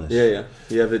Conjunctionis. Yeah.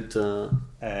 You have it over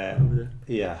there.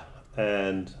 Yeah.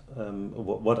 And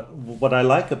what I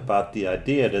like about the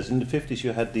idea is in the 50s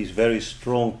you had these very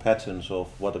strong patterns of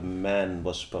what a man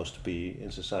was supposed to be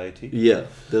in society. Yeah,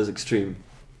 that was extreme.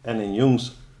 And in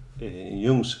Jung's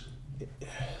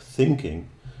thinking,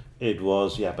 it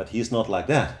was, but he's not like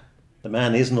that. The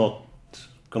man is not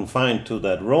confined to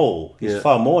that role. He's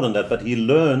far more than that, but he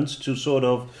learns to sort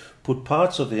of put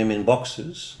parts of him in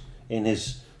boxes in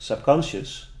his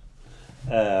subconscious,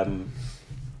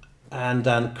 and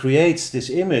then creates this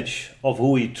image of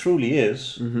who he truly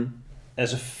is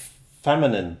as a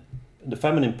the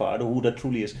feminine part of who that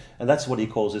truly is. And that's what he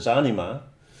calls his anima,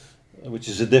 which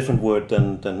is a different word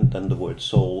than the word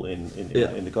soul in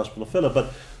the Gospel of Philip.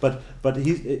 But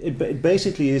it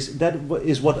basically is, that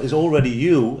is what is already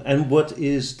you, and what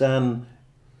is then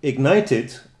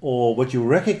ignited, or what you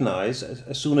recognize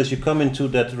as soon as you come into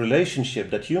that relationship,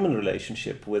 that human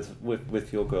relationship with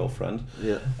your girlfriend.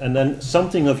 Yeah. And then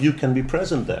something of you can be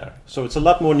present there. So it's a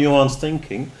lot more nuanced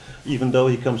thinking, even though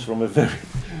he comes from a very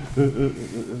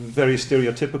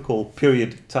stereotypical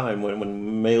period of time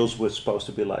when males were supposed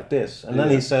to be like this. And then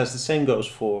he says the same goes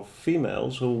for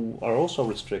females, who are also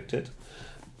restricted,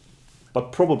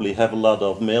 but probably have a lot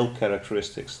of male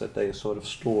characteristics that they sort of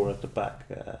store at the back.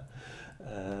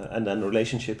 And then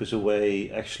relationship is a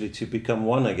way actually to become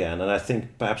one again. And I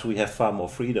think perhaps we have far more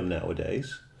freedom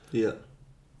nowadays. Yeah.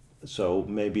 So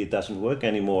maybe it doesn't work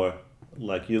anymore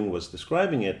like Jung was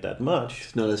describing it that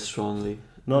much. Not as strongly.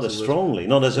 Not as strongly,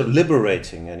 not as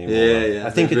liberating anymore. Yeah. I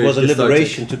think it was a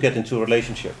liberation to get into a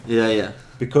relationship. Yeah.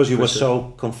 Because you were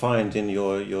so confined in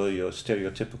your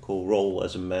stereotypical role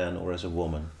as a man or as a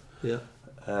woman. Yeah.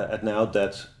 And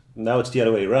now it's the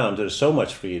other way around. There's so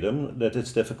much freedom that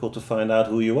it's difficult to find out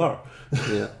who you are.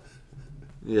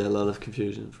 Yeah, a lot of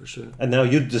confusion for sure. And now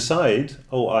you decide,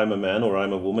 I'm a man or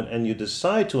I'm a woman, and you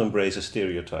decide to embrace a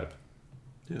stereotype.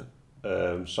 Yeah.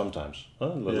 Sometimes.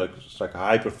 It's like a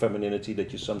hyper-femininity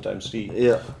that you sometimes see.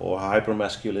 Yeah. Or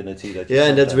hyper-masculinity that you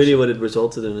and that's really what it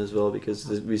resulted in as well, because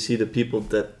we see the people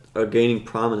that are gaining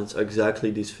prominence are exactly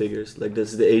these figures. Like,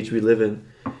 that's the age we live in.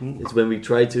 It's when we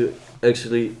try to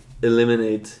actually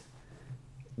eliminate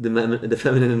the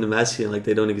feminine and the masculine, like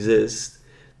they don't exist.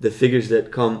 The figures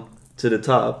that come to the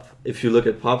top, if you look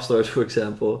at pop stars, for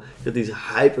example, you have these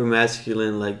hyper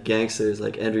masculine like gangsters,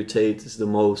 like Andrew Tate is the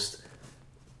most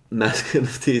masculine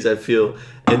of these, I feel,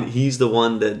 and he's the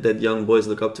one that young boys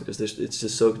look up to, because it's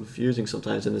just so confusing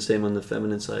sometimes. And the same on the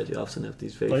feminine side, you often have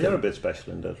these very you're a bit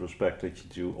special in that respect, that you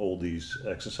do all these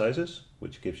exercises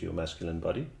which gives you a masculine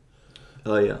body.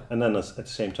 Oh yeah. And then at the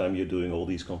same time you're doing all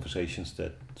these conversations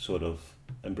that sort of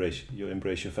embrace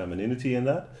your femininity in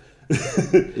that.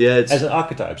 It's as an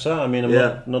archetype. So I mean,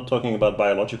 I'm not talking about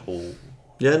biological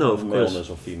of maleness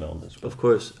or femaleness. Of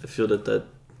course, I feel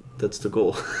that's the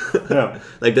goal.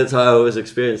 Like that's how I always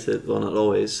experienced it. Well, not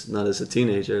always, not as a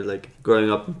teenager. Like growing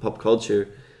up in pop culture,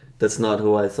 that's not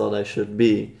who I thought I should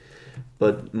be.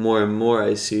 But more and more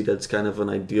I see that's kind of an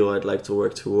ideal I'd like to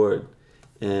work toward.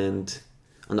 And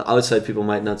on the outside people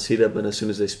might not see that, but as soon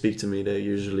as they speak to me, they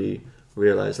usually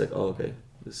realize like, oh, okay,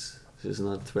 this is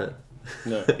not a threat.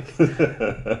 No.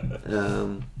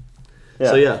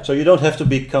 So yeah. So you don't have to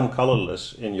become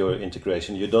colorless in your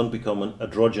integration. You don't become an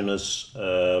androgynous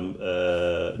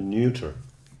neuter.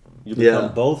 You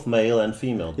become both male and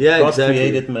female. Yeah, God exactly.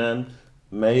 created man,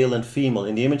 male and female,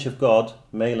 in the image of God,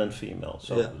 male and female.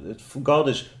 So God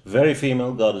is very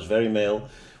female, God is very male.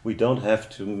 We don't have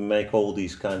to make all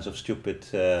these kinds of stupid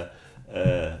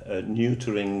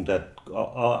neutering that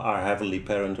our heavenly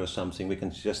parent or something. We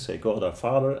can just say God our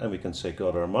Father, and we can say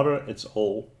God our Mother. It's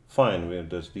all fine.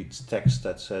 There's these texts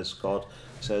that says God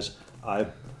says, I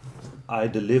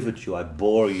delivered you, I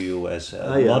bore you as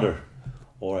a mother,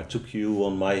 or I took you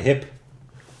on my hip.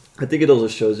 I think it also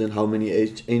shows in how many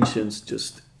ancients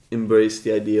just embraced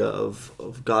the idea of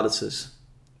goddesses.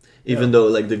 Even though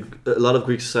like a lot of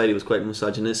Greek society was quite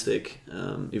misogynistic,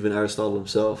 even Aristotle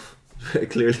himself, very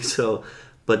clearly so,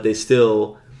 but they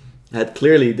still had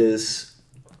clearly this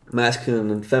masculine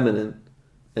and feminine,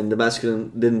 and the masculine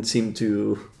didn't seem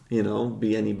to,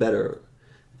 be any better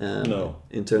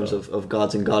in terms of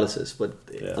gods and goddesses, but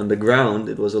on the ground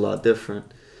it was a lot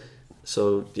different.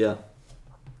 So yeah,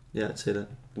 I'd say that.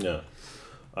 Yeah.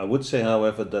 I would say,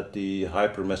 however, that the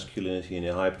hyper-masculinity and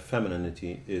the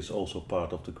hyper-femininity is also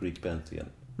part of the Greek pantheon.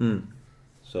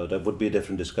 So that would be a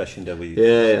different discussion that we we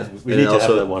need and to I also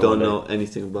have that one. don't know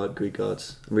anything about Greek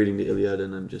gods. I'm reading the Iliad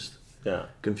and I'm just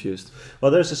confused.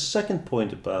 Well, there's a second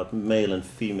point about male and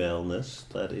femaleness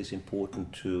that is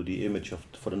important to the image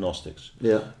for the Gnostics.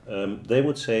 Yeah. They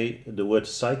would say the word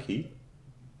psyche,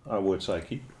 our word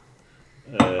psyche,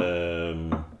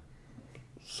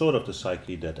 sort of the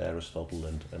psyche that Aristotle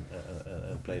and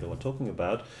Plato are talking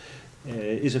about,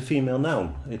 is a female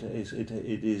noun. It's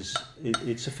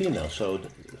a female. So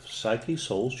psyche,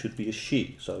 soul, should be a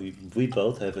she. So we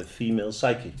both have a female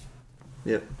psyche.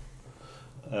 Yeah.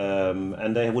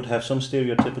 And they would have some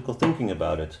stereotypical thinking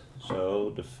about it.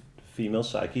 So the female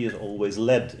psyche is always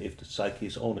led. If the psyche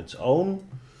is on its own,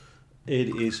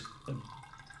 it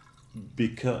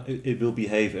will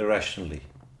behave irrationally.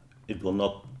 It will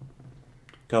not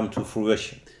come to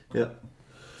fruition. Yeah.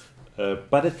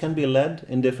 But it can be led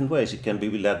in different ways. It can be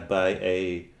led by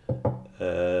a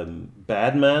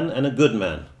bad man and a good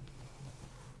man.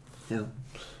 Yeah.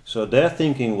 So their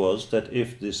thinking was that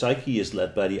if the psyche is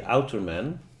led by the outer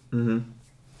man,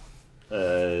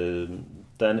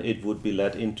 then it would be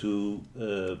led into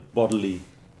bodily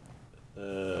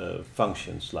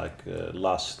functions like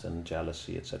lust and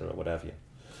jealousy, etc., what have you.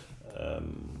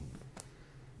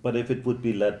 But if it would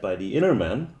be led by the inner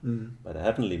man, by the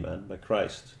heavenly man, by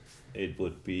Christ, it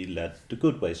would be led the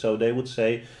good way. So they would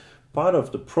say part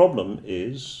of the problem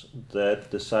is that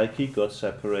the psyche got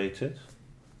separated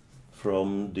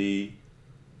from the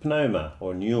pneuma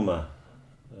or pneuma,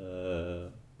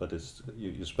 but it's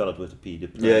you spell it with a P, the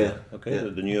pneuma,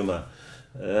 the pneuma.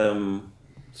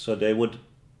 So they would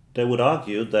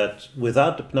argue that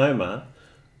without the pneuma,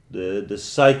 the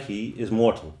psyche is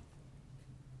mortal.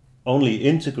 Only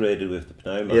integrated with the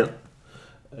pneuma,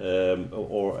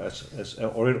 or as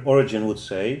Origen would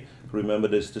say, remember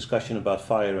this discussion about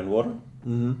fire and water?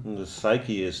 And the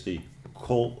psyche is the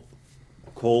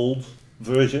cold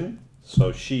version,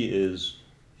 so she is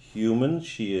human,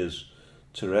 she is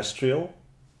terrestrial,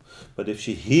 but if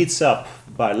she heats up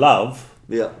by love,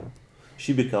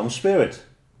 she becomes spirit,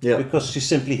 because she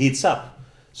simply heats up.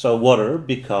 So water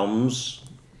becomes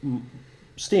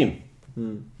steam.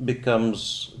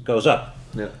 Goes up.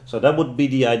 So that would be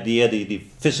the idea, the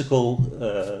physical,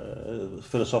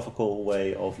 philosophical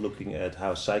way of looking at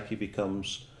how psyche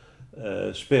becomes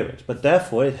spirit. But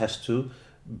therefore it has to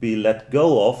be let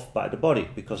go of by the body,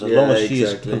 because as long as she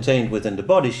is contained within the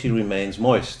body, she remains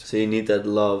moist. So you need that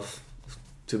love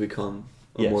to become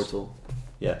immortal.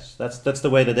 Yes, that's the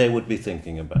way that they would be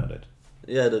thinking about it.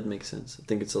 Yeah, that makes sense. I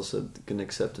think it's also an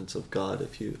acceptance of God.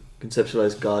 If you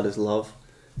conceptualize God as love,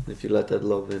 and if you let that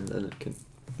love in, then it can...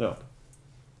 Yeah,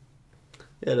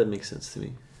 that makes sense to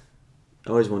me.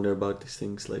 I always wonder about these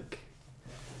things. Like,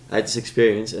 I had this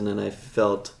experience, and then I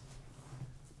felt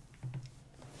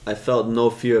no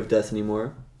fear of death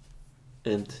anymore,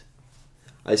 and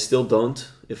I still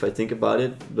don't if I think about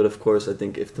it. But of course, I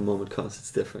think if the moment comes,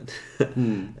 it's different.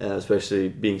 Especially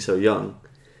being so young,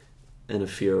 and a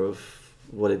fear of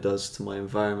what it does to my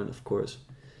environment, of course.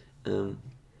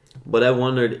 But I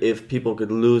wondered if people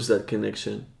could lose that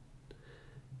connection.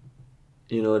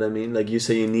 You know what I mean? Like you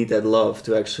say, you need that love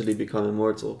to actually become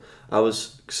immortal.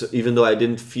 Even though I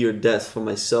didn't fear death for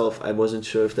myself, I wasn't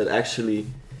sure if that actually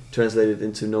translated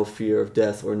into no fear of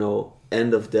death or no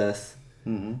end of death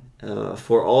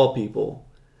for all people.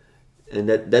 and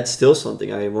that's still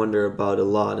something I wonder about a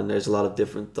lot. And there's a lot of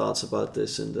different thoughts about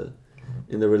this in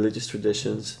the religious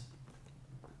traditions.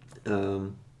 I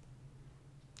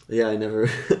never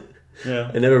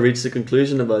I never reached a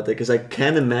conclusion about that, because I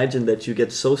can't imagine that you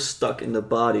get so stuck in the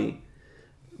body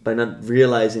by not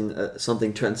realizing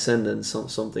something transcendent,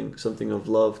 something of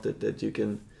love that you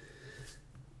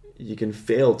can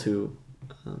fail to.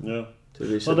 To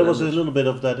reach. Well, there was a little bit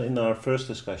of that in our first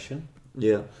discussion.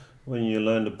 Yeah. When you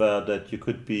learned about that you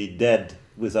could be dead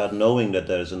without knowing that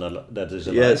there is a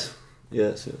life.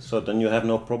 Yes. So then you have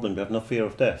no problem. You have no fear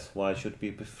of death. Why should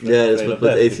we be afraid that's of what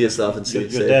death? atheists often say.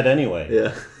 You're dead anyway.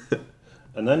 Yeah.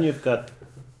 And then you've got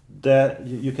that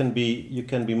you can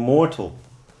be mortal,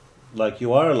 like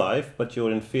you are alive, but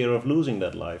you're in fear of losing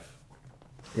that life.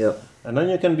 Yeah. And then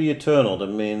you can be eternal.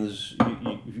 That means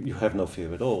you have no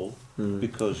fear at all,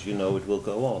 because you know it will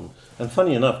go on. And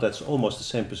funny enough, that's almost the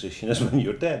same position as when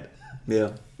you're dead.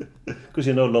 Yeah. Because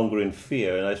you're no longer in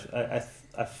fear. And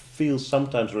I feel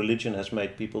sometimes religion has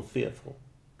made people fearful.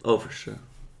 Oh, for sure.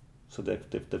 So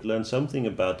they've learned something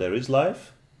about there is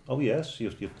life. Oh yes,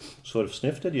 you've sort of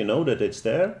sniffed it. You know that it's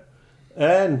there,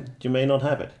 and you may not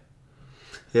have it.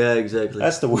 Yeah, exactly.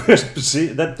 That's the worst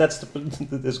position.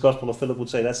 This Gospel of Philip would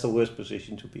say that's the worst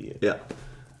position to be in. Yeah.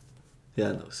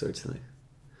 Yeah, no, certainly.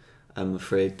 I'm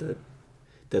afraid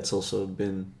that's also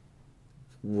been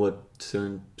what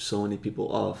turned so many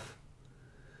people off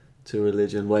to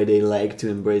religion, why they like to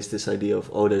embrace this idea of,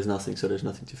 oh, there's nothing, so there's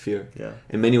nothing to fear. Yeah.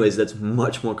 In many ways, that's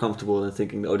much more comfortable than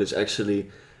thinking, oh, there's actually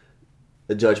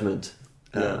a judgment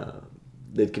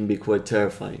that can be quite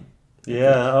terrifying.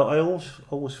 Yeah, I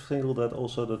always feel that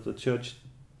also that the church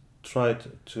tried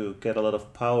to get a lot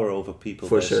of power over people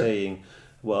by saying,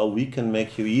 well, we can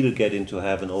make you either get into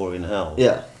heaven or in hell.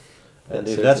 Yeah. And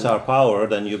if that's our power,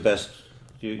 then you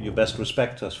best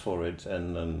respect us for it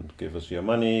and give us your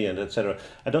money and etc.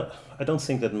 I don't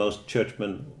think that most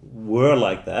churchmen were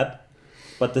like that,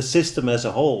 but the system as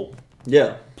a whole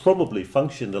probably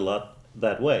functioned a lot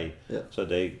that way. Yeah. So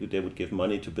they would give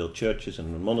money to build churches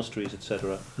and monasteries,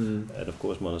 etc. And of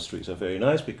course monasteries are very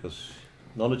nice because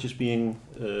knowledge is being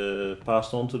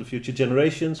passed on to the future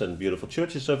generations, and beautiful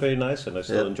churches are very nice, and I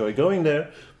still enjoy going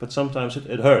there, but sometimes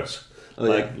it hurts.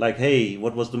 Like, hey,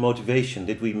 what was the motivation?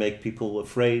 Did we make people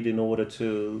afraid in order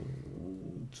to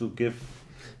give?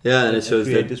 Yeah, and it shows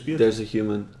that there's a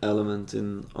human element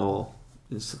in all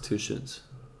institutions.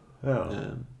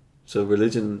 Yeah. So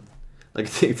religion, I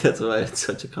think that's why it's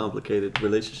such a complicated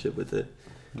relationship with it.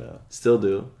 Yeah. Still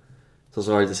do. It's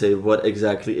also hard to say what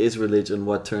exactly is religion,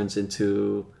 what turns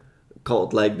into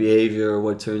cult-like behavior, or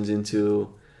what turns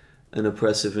into an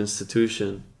oppressive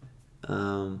institution.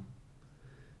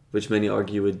 Which many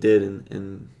argue it did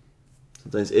and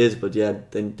sometimes is, but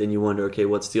then you wonder, okay,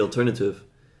 what's the alternative?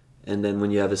 And then when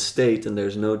you have a state and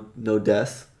there's no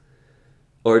death,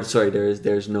 or sorry,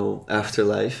 there's no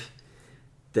afterlife,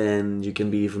 then you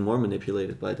can be even more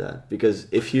manipulated by that. Because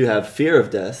if you have fear of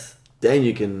death, then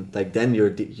you can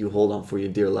you hold on for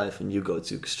your dear life and you go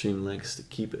to extreme lengths to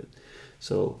keep it.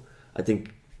 So I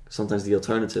think sometimes the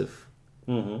alternative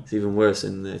is even worse,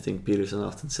 and I think Peterson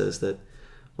often says that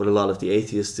what a lot of the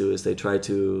atheists do is they try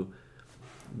to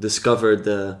discover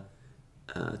the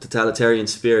totalitarian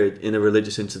spirit in a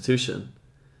religious institution,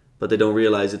 but they don't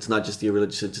realize it's not just the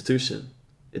religious institution.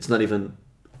 It's not even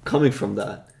coming from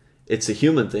that. It's a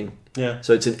human thing. Yeah.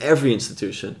 So it's in every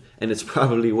institution, and it's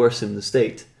probably worse in the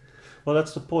state. Well,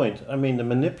 that's the point. I mean, the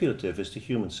manipulative is the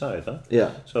human side, huh?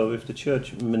 Yeah. So if the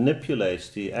church manipulates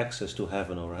the access to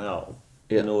heaven or hell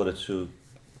in order to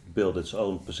build its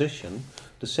own position,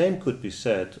 the same could be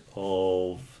said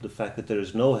of the fact that there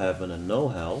is no heaven and no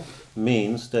hell,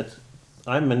 means that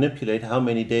I manipulate how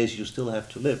many days you still have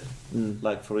to live.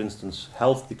 Like, for instance,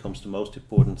 health becomes the most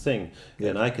important thing.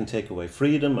 And I can take away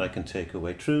freedom, I can take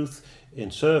away truth in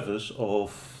service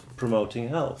of promoting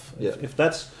health. If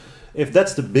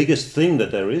that's the biggest thing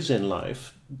that there is in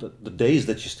life, the days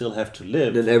that you still have to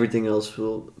live, then everything else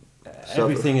will suffer.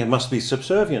 Everything must be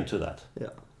subservient to that. Yeah.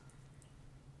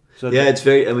 So it's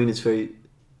very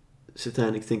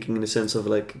satanic thinking in the sense of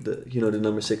like the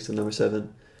number 6 and number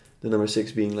 7. The number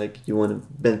 6 being like you want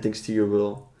to bend things to your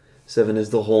will. 7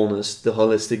 is the wholeness, the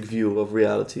holistic view of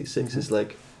reality. 6 is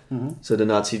like so the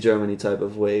Nazi Germany type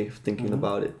of way of thinking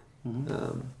about it.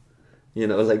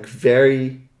 Like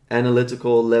very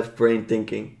analytical left brain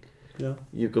thinking. Yeah.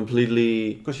 You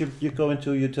completely... Because you go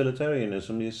into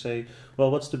utilitarianism, you say,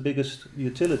 well, what's the biggest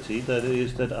utility? That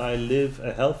is that I live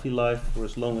a healthy life for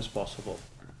as long as possible.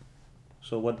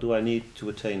 So what do I need to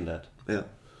attain that? Yeah.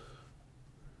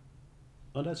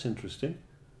 Oh, that's interesting.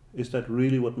 Is that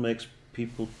really what makes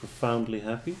people profoundly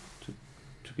happy?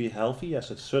 to be healthy?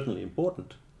 Yes, it's certainly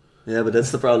important. Yeah, but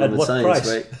that's the problem At with what science, price?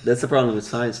 right? That's the problem with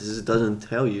science is it doesn't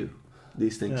tell you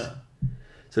these things. Yeah.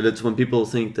 So that's when people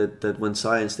think that when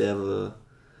science they have a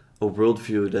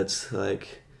worldview that's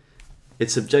like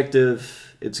it's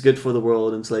subjective, it's good for the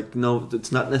world, and it's like no,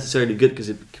 it's not necessarily good because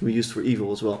it can be used for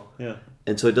evil as well. Yeah.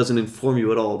 And so it doesn't inform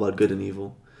you at all about good and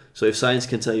evil. So if science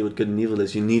can tell you what good and evil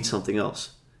is, you need something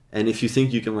else. And if you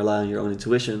think you can rely on your own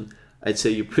intuition, I'd say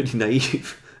you're pretty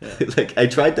naive. Yeah. Like I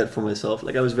tried that for myself.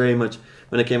 Like I was very much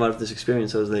when I came out of this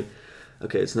experience, I was like,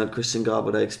 okay, it's not Christian God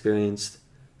what I experienced.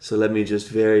 So let me just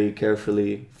very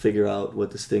carefully figure out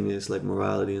what this thing is, like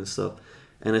morality and stuff.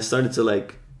 And I started to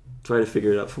like try to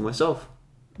figure it out for myself.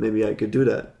 Maybe I could do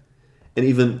that. And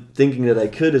even thinking that I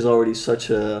could is already such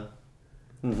a...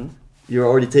 Mm-hmm. You're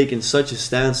already taking such a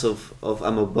stance of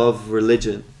I'm above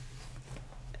religion.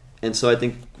 And so I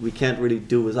think we can't really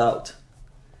do without.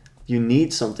 You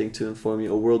need something to inform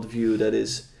you, a worldview that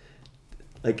is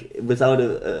like without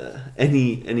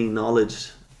any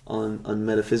knowledge on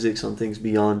metaphysics, on things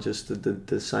beyond just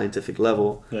the scientific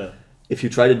level. Yeah. If you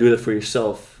try to do that for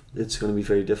yourself, it's going to be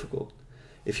very difficult.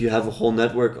 If you have a whole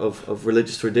network of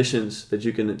religious traditions that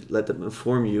you can let them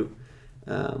inform you,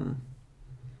 and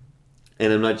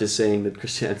I'm not just saying that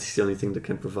Christianity is the only thing that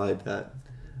can provide that,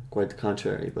 quite the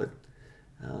contrary, but...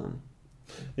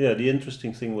 Yeah, the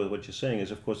interesting thing with what you're saying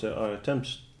is, of course, there are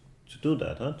attempts to do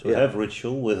that, huh? To Yeah. have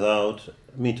ritual without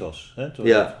mythos, huh? To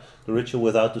Yeah. have the ritual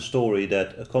without the story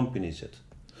that accompanies it.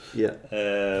 Yeah.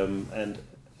 And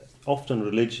often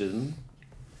religion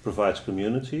provides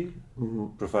community,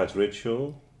 Mm-hmm. provides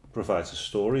ritual, provides a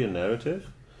story, a narrative.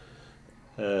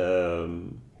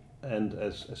 And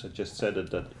as I just said,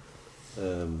 that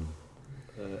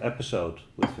episode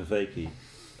with Vervaeke,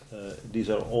 these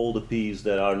are all the P's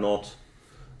that are not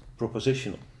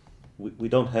propositional. We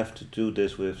don't have to do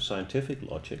this with scientific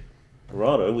logic.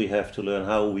 Rather, we have to learn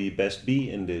how we best be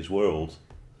in this world.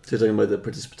 So you're talking about the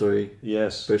participatory,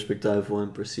 Yes. perspectival,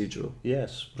 and procedural.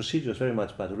 Yes. Procedure is very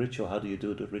much about the ritual. How do you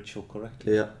do the ritual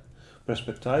correctly? Yeah.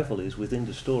 Perspectival is within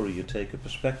the story you take a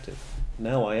perspective.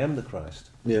 Now I am the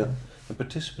Christ. Yeah. And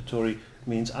participatory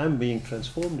means I'm being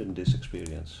transformed in this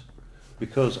experience.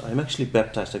 Because I'm actually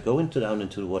baptized, I go down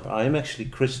into the water, I am actually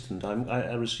christened,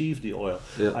 I receive the oil.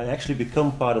 Yeah. I actually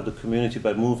become part of the community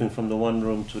by moving from the one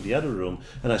room to the other room.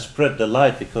 And I spread the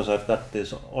light because I've got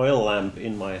this oil lamp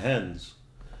in my hands.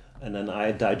 And then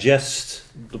I digest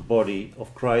the body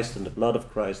of Christ and the blood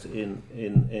of Christ in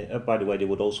by the way, they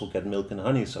would also get milk and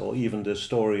honey, so even the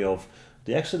story of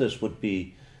the Exodus would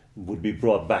be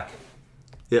brought back.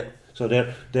 Yeah. So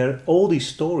there all these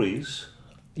stories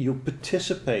you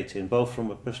participate in, both from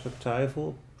a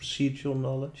perspectival, procedural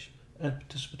knowledge and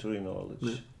participatory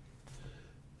knowledge.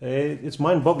 Yeah. It's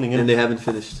mind-boggling. And they haven't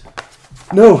finished.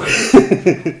 No.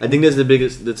 I think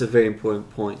that's a very important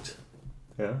point.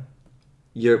 Yeah.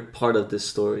 You're part of this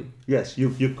story. Yes,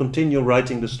 you continue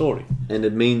writing the story. And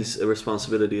it means a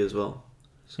responsibility as well.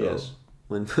 So Yes.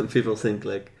 when people think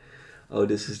like, oh,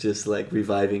 this is just like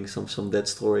reviving some dead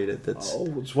story that's...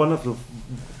 Oh, it's one of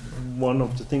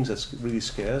the things that really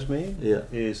scares me. Yeah.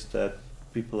 Is that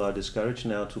people are discouraged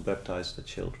now to baptize their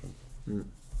children. Mm.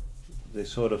 They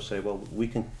sort of say, well, we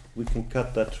can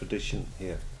cut that tradition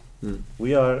here. Mm.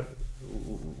 We are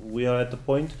at the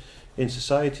point in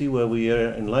society where we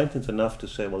are enlightened enough to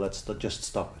say, well, let's just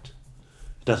stop it.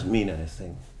 It doesn't mean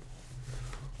anything.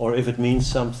 Or if it means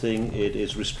something, it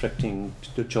is restricting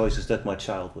the choices that my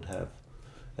child would have.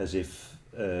 As if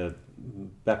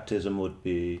baptism would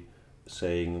be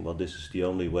saying, well, this is the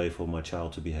only way for my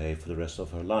child to behave for the rest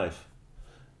of her life.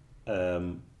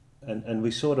 And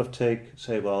we sort of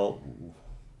say, well,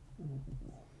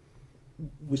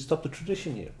 we stop the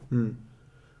tradition here. Mm.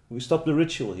 We stop the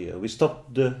ritual here. We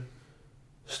stop the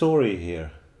story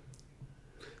here.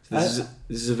 So this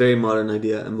is a very modern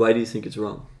idea, and why do you think it's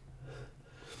wrong?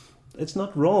 It's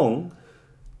not wrong,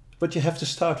 but you have to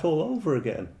start all over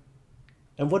again.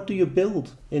 And what do you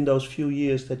build in those few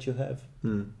years that you have?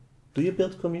 Mm. Do you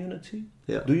build community?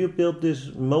 Yeah. Do you build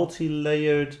this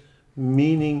multi-layered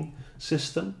meaning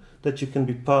system that you can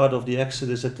be part of the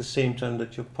Exodus at the same time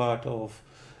that you're part of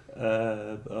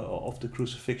the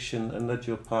crucifixion and that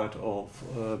you're part of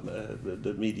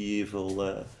the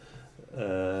medieval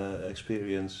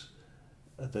experience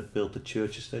that built the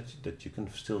churches that you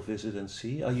can still visit and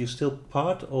see? Are you still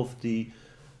part of the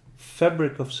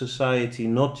fabric of society,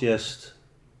 not just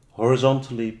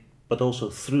horizontally but also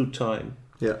through time?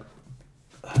 Yeah.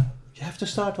 You have to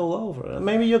start all over.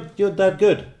 Maybe you're that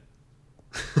good.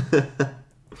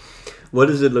 What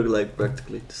does it look like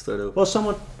practically to start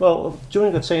over? Well,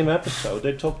 during that same episode,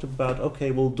 they talked about,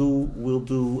 okay, we'll do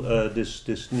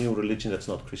this new religion that's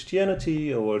not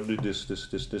Christianity, or do this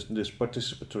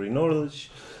participatory knowledge.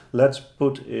 Let's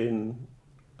put in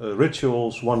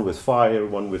rituals, one with fire,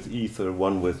 one with ether,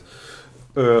 one with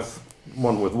earth,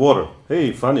 one with water.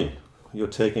 Hey, funny, you're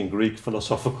taking Greek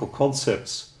philosophical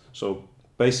concepts, so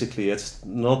basically it's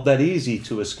not that easy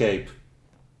to escape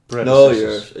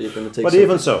predecessors. No, you're going to take. But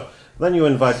even so, then you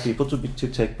invite people to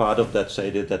take part of that, say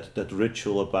that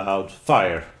ritual about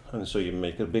fire, and so you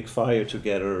make a big fire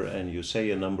together and you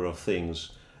say a number of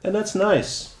things, and that's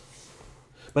nice.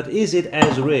 But is it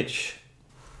as rich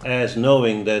as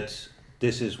knowing that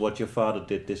this is what your father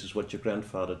did, this is what your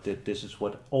grandfather did, this is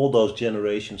what all those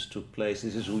generations took place,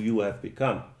 this is who you have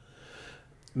become?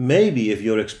 Maybe if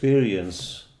your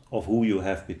experience of who you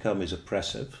have become is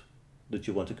oppressive, that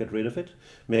you want to get rid of it.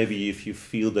 Maybe if you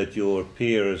feel that your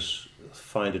peers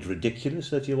find it ridiculous,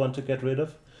 that you want to get rid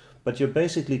of. But you're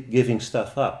basically giving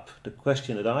stuff up. The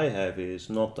question that I have is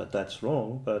not that that's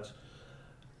wrong, but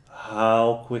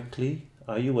how quickly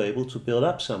are you able to build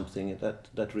up something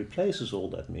that replaces all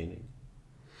that meaning?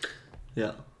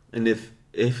 Yeah, and if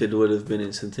it would have been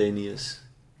instantaneous,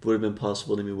 it would have been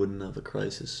possible, then we wouldn't have a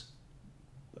crisis.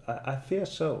 I fear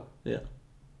so. Yeah.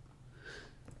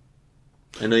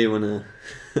 I know you want to...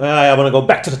 I want to go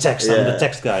back to the text. Yeah. I'm the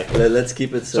text guy. Let's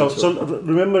keep it central. So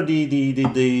remember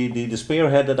the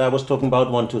spearhead that I was talking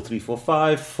about, 1, 2, 3, 4,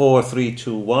 5, 4, 3,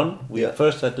 2, 1. We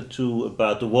first had the two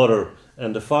about the water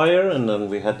and the fire, and then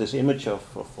we had this image of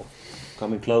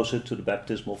coming closer to the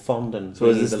baptismal font. And so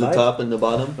is this the top and the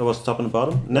bottom? That was the top and the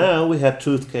bottom. Now we had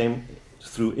truth came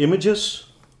through images,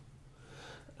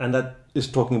 and that is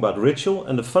talking about ritual.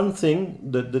 And the fun thing,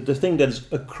 the thing that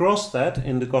is across that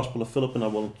in the Gospel of Philip, and I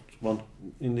won't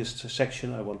in this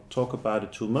section I won't talk about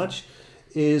it too much,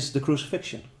 is the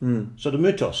crucifixion. So the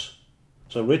mythos.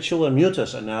 So ritual and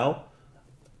mythos are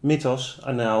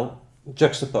now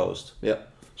juxtaposed. Yeah.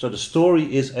 So the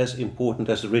story is as important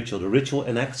as the ritual. The ritual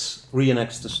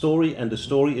reenacts the story, and the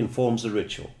story informs the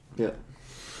ritual. Yeah.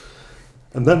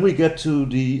 And then we get to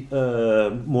the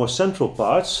more central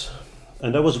parts,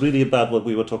 and that was really about what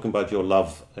we were talking about, your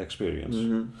love experience.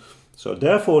 Mm-hmm. So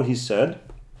therefore he said,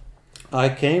 I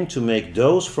came to make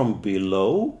those from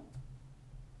below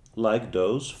like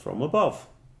those from above,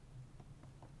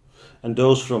 and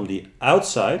those from the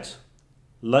outside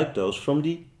like those from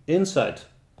the inside.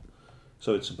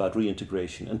 So it's about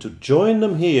reintegration. And to join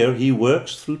them here, he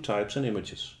works through types and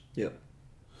images. Yeah.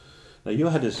 Now you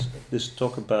had this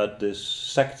talk about this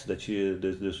sect that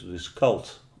this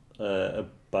cult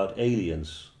about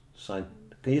aliens.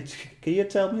 Can you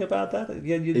tell me about that?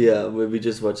 Yeah, we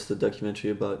just watched the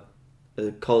documentary about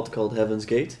a cult called Heaven's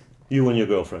Gate. You and your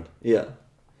girlfriend. Yeah.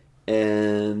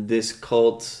 And this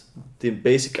cult, the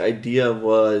basic idea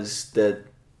was that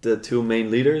the two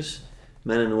main leaders,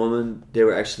 man and woman, they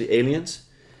were actually aliens,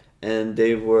 and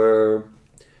they were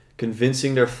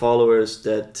convincing their followers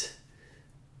that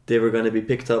they were going to be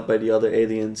picked up by the other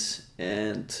aliens,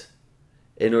 and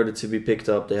in order to be picked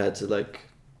up, they had to, like,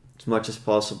 as much as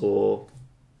possible,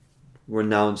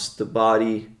 renounce the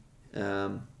body,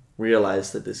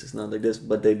 realize that this is not like this,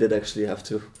 but they did actually have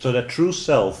to. So that true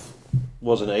self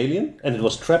was an alien, and it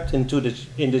was trapped in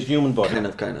this human body.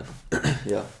 Kind of,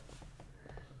 yeah.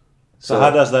 So how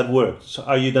does that work? So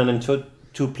are you then in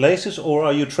two places, or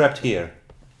are you trapped here?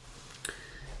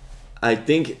 I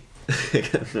think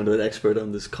I'm not an expert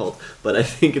on this cult, but I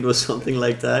think it was something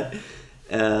like that.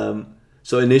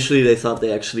 So initially they thought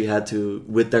they actually had to,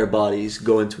 with their bodies,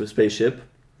 go into a spaceship.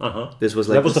 This was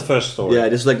like that was the first story. Yeah,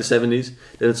 this was like the 70s.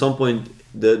 Then at some point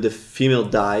the female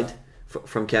died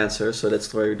from cancer, so that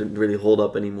story didn't really hold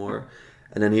up anymore.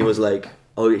 And then he was like,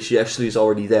 oh, she actually is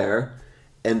already there.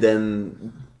 And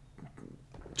then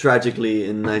tragically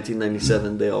in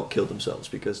 1997 they all killed themselves,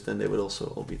 because then they would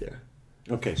also all be there.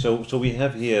 Okay, so we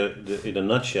have here, in a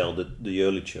nutshell, the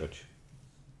early church.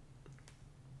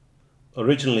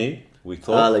 Originally, we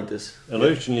thought like this.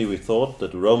 Originally, we thought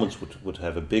that the Romans would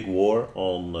have a big war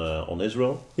on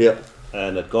Israel. Yeah.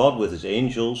 And that God, with his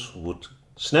angels, would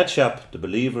snatch up the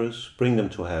believers, bring them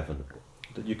to heaven.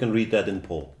 That you can read that in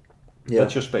Paul. Yeah.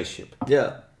 That's your spaceship.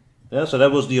 Yeah. Yeah. So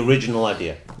that was the original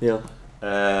idea. Yeah.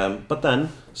 But then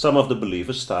some of the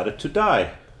believers started to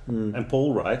die. And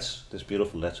Paul writes this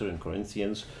beautiful letter in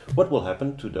Corinthians, what will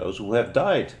happen to those who have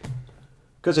died?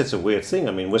 Because it's a weird thing.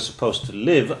 I mean, we're supposed to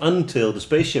live until the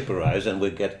spaceship arrives and we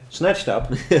get snatched up.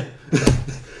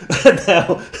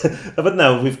 But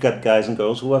now we've got guys and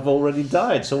girls who have already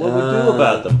died. So what do we do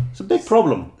about them? It's a big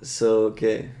problem. So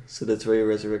that's where your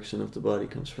resurrection of the body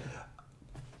comes from.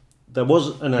 there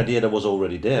was an idea that was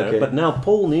already there, Okay. but now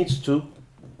Paul needs to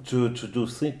do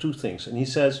two things, and he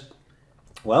says,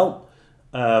 well,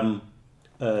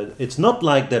 it's not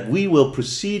like that we will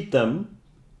precede them;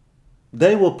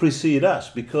 they will precede us,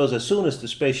 because as soon as the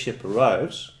spaceship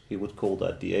arrives, he would call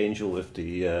that the angel with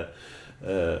the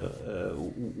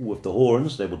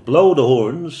horns. They would blow the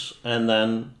horns, and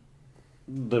then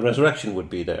the resurrection would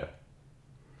be there.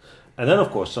 And then,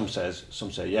 of course, some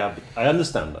say, yeah, but I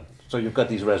understand that. So you've got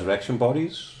these resurrection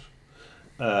bodies.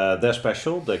 They're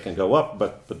special. They can go up,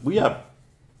 but we are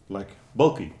like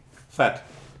bulky, fat.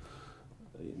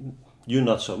 You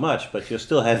not so much, but you're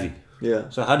still heavy. Yeah.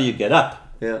 So how do you get up?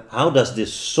 Yeah. How does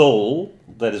this soul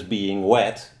that is being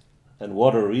wet and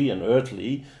watery and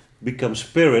earthly become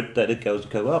spirit that it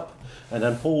go up? And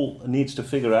then Paul needs to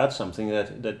figure out something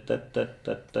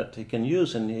that he can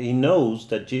use, and he knows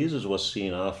that Jesus was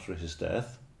seen after his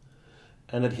death,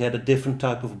 and that he had a different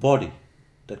type of body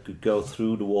that could go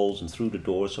through the walls and through the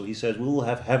doors. So he says we will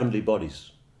have heavenly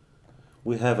bodies.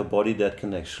 We have a body that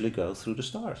can actually go through the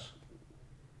stars.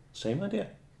 Same idea.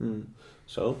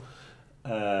 So,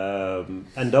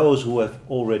 and those who have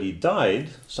already died,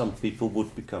 some people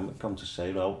would come to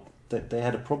say, well, that they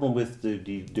had a problem with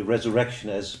the resurrection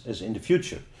as in the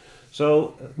future.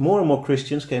 So more and more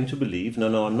Christians came to believe,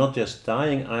 no, I'm not just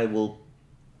dying, I will,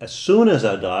 as soon as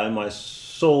I die, my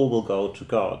soul will go to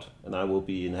God, and I will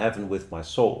be in heaven with my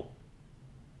soul.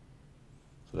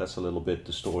 So that's a little bit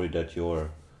the story that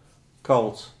your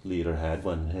cult leader had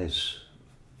when his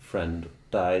friend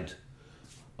died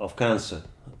of cancer,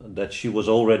 that she was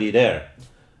already there.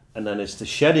 And then it's the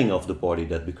shedding of the body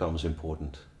that becomes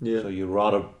important. Yeah. So you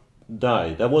rather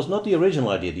die. That was not the original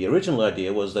idea. The original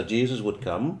idea was that Jesus would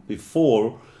come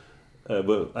before,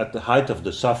 at the height of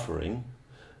the suffering,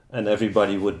 and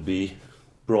everybody would be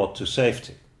brought to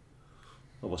safety.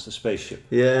 That was the spaceship.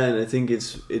 Yeah, and I think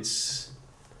it's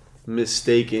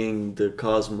mistaking the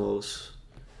cosmos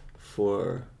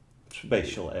for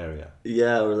Spatial area.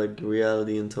 yeah, or like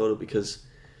reality in total, because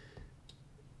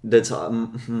that's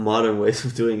modern ways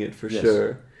of doing it for Yes.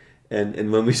 sure.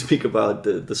 And when we speak about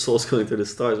the souls going through the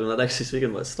stars, we're not actually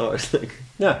speaking about stars. Like,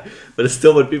 Yeah. but it's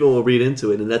still what people will read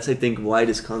into it, and that's I think why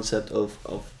this concept of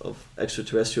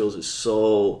extraterrestrials is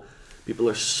so, people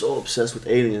are so obsessed with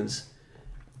aliens.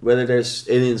 Whether there's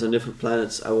aliens on different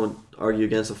planets, I won't argue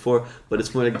against or for, but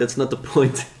it's more like that's not the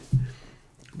point.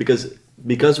 because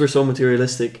we're so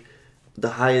materialistic,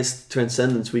 the highest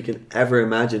transcendence we can ever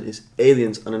imagine is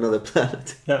aliens on another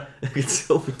planet. Yeah. It's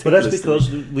so ridiculous. But that's to me.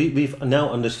 because we've now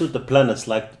understood the planets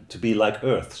like to be like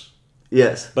Earths.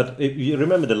 Yes. But if you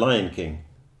remember the Lion King.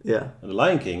 Yeah. And the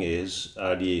Lion King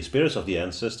are the spirits of the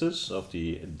ancestors of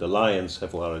the lions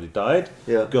have already died.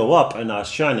 Yeah. Go up and are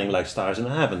shining like stars in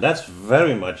heaven. That's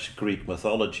very much Greek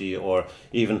mythology, or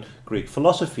even Greek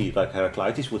philosophy, like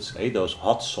Heraclitus would say. Those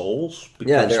hot souls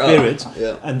become they're spirits, up.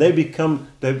 Yeah. and they become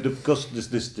because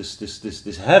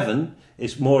this heaven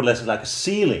is more or less like a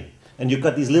ceiling, and you've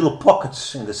got these little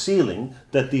pockets in the ceiling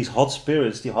that these hot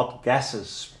spirits, the hot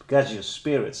gaseous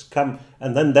spirits, come,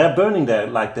 and then they're burning there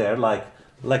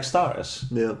like stars.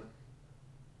 Yeah.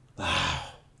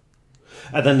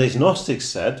 And then these Gnostics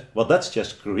said, well, that's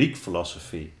just Greek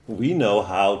philosophy. We know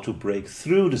how to break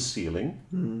through the ceiling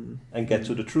and get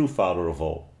to the true Father of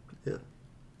all. Yeah.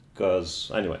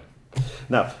 Because, anyway.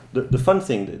 Now, the fun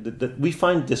thing, that we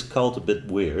find this cult a bit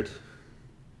weird.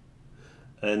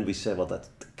 And we say, well, that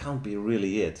can't be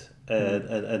really it.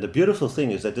 And the beautiful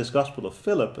thing is that this Gospel of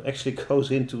Philip actually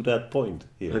goes into that point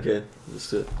here. Okay.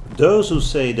 That's it. Those who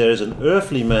say there is an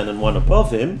earthly man and one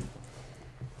above him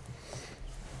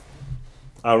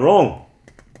are wrong.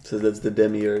 So that's the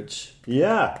demiurge.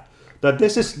 Yeah, that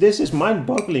this is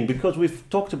mind-boggling, because we've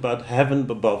talked about heaven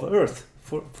above earth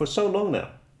for so long now.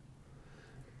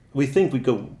 We think we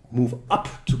go move up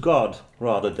to God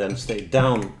rather than stay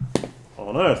down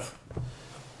on earth.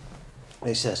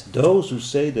 He says, those who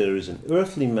say there is an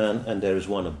earthly man and there is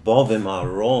one above him are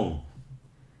wrong.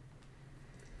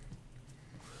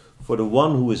 For the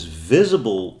one who is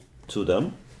visible to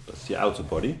them, that's the outer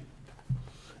body,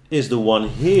 is the one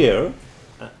here.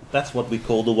 That's what we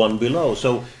call the one below.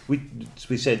 So we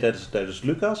say that is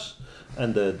Lucas,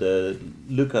 and the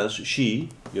Lucas, she,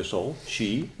 your soul,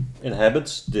 she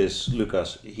inhabits this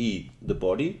Lucas, he, the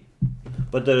body.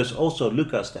 But there is also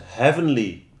Lucas, the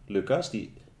heavenly Lucas,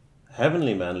 the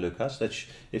heavenly man Lucas. That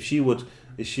if she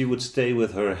would stay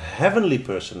with her heavenly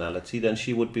personality, then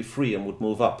she would be free and would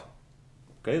move up.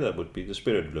 Okay, that would be the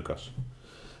spirit of Lucas.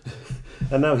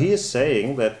 And now he is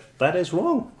saying that is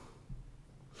wrong.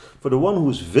 For the one who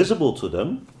is visible to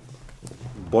them,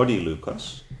 body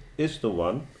Lucas, is the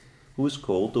one who is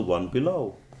called the one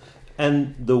below.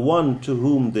 And the one to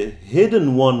whom the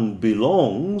hidden one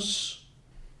belongs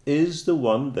is the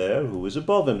one there who is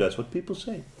above him. That's what people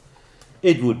say.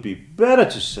 It would be better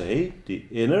to say the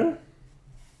inner,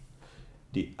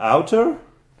 the outer,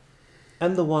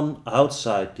 and the one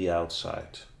outside the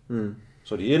outside.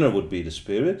 So the inner would be the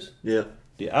spirit,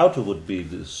 the outer would be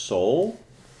the soul,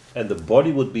 and the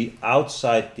body would be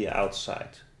outside the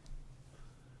outside.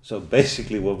 So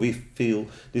basically what we feel,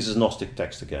 this is Gnostic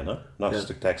text again, huh?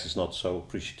 Gnostic text is not so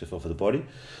appreciative of the body.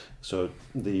 So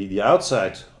the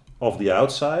outside of the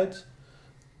outside,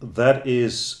 that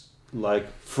is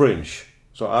like fringe.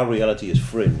 So our reality is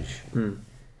fringe.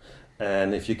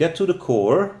 And if you get to the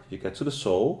core, you get to the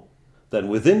soul, then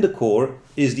within the core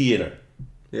is the inner.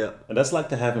 And that's like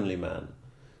the heavenly man.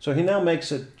 So he now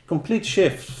makes a complete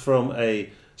shift from a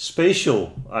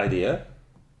spatial idea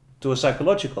to a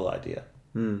psychological idea.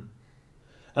 And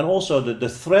also the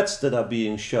threats that are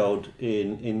being showed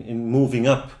in moving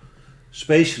up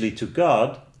spatially to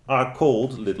God are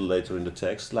called, a little later in the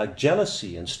text, like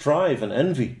jealousy and strife and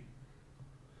envy.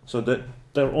 So that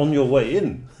they're on your way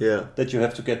in, that you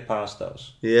have to get past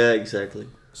those. Yeah, exactly.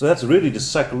 So that's really the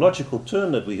psychological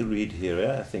turn that we read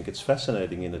here. I think it's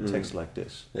fascinating in a text like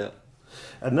this.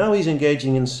 And now he's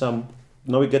engaging in some,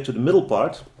 now we get to the middle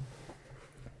part.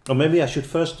 Or maybe I should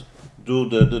first do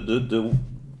the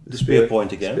spear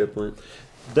point again. Spear point.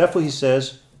 Therefore he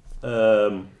says,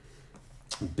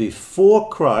 before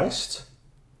Christ,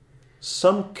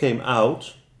 some came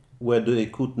out where they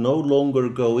could no longer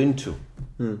go into.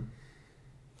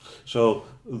 So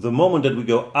the moment that we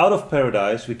go out of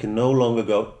paradise, we can no longer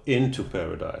go into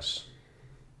paradise.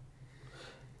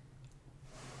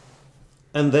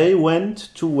 And they went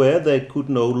to where they could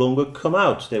no longer come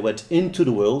out. They went into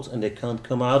the world and they can't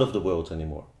come out of the world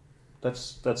anymore.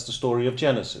 That's the story of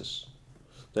Genesis.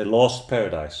 They lost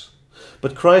paradise.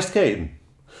 But Christ came.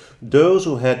 Those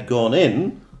who had gone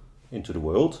into the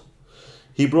world,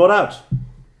 he brought out.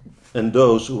 And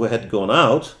those who had gone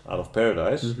out of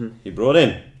paradise, he brought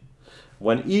in.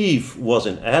 When Eve was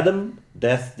in Adam,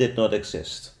 death did not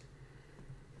exist.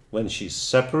 When she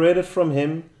separated from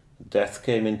him, death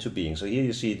came into being. So here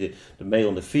you see the male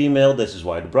and the female. This is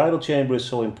why the bridal chamber is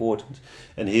so important.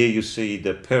 And here you see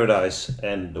the paradise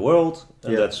and the world.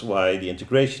 And that's why the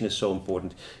integration is so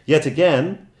important. Yet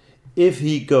again, if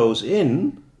he goes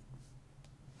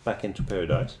back into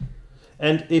paradise,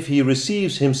 and if he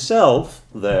receives himself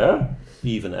there,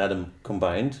 even Adam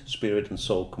combined, spirit and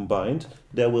soul combined,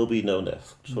 there will be no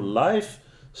death. So life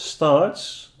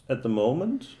starts at the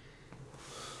moment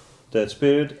that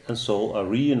spirit and soul are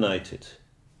reunited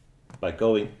by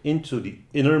going into the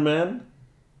inner man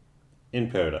in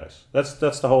paradise. That's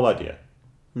the whole idea.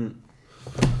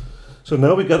 So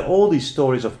now we got all these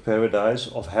stories of paradise,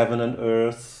 of heaven and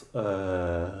earth,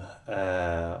 of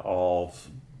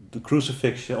the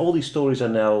crucifixion. All these stories are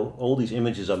now, all these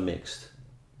images are mixed.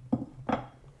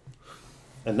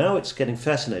 And now it's getting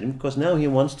fascinating because now he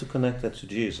wants to connect that to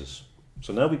Jesus.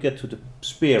 So now we get to the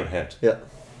spearhead.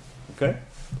 Okay?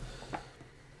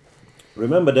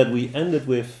 Remember that we ended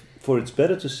with, for it's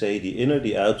better to say the inner,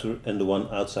 the outer, and the one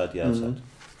outside the outside.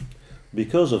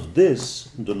 Because of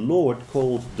this, the Lord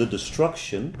called the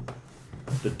destruction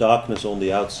the darkness on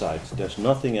the outside. There's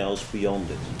nothing else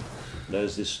beyond it.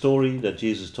 There's this story that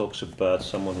Jesus talks about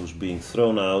someone who's being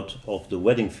thrown out of the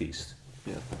wedding feast.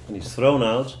 And he's thrown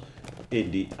out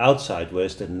in the outside, where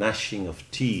it's the gnashing of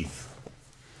teeth.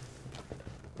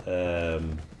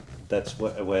 That's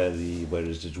where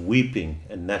there's this weeping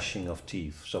and gnashing of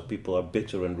teeth. So people are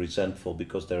bitter and resentful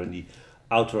because they're in the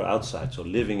outside. So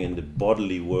living in the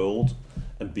bodily world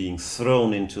and being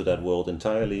thrown into that world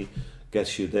entirely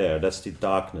gets you there. That's the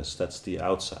darkness. That's the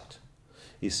outside.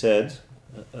 He said,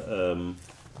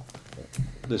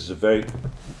 this is a very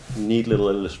neat little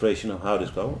illustration of how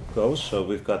this goes. So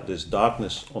we've got this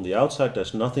darkness on the outside.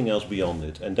 There's nothing else beyond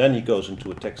it. And then he goes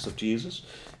into a text of Jesus.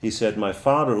 He said, my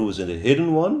Father who is in the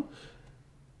hidden one,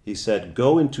 he said,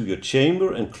 go into your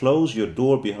chamber and close your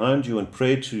door behind you and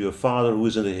pray to your Father who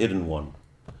is in the hidden one.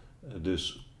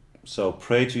 So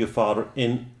pray to your Father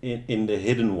in the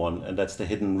hidden one, and that's the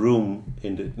hidden room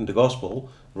in the gospel,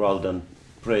 rather than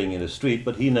praying in the street.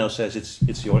 But he now says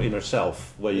it's your inner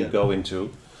self where you go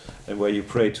into and where you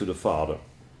pray to the Father,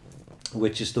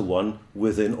 which is the one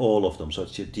within all of them. So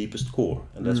it's your deepest core,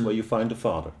 and that's where you find the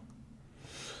Father.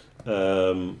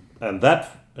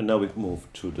 And now we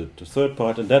move to the third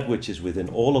part, and that which is within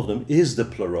all of them is the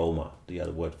pleroma, the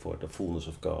other word for it, the fullness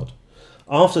of God.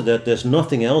 After that, there's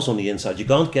nothing else on the inside. You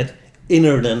can't get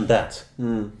inner than that.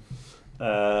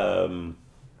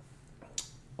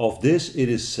 Of this, it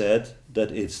is said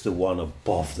that it's the one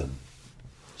above them.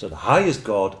 So the highest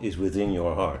God is within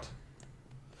your heart.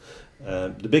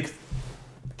 The big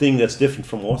thing that's different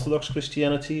from Orthodox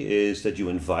Christianity is that you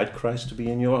invite Christ to be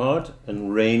in your heart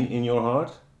and reign in your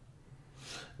heart.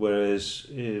 Whereas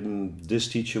this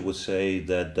teacher would say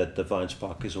that that divine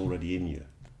spark is already in you.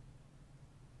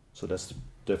 So that's the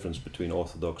difference between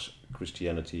Orthodox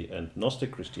Christianity and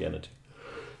Gnostic Christianity.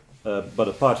 But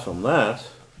apart from that,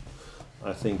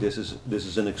 I think this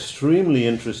is an extremely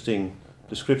interesting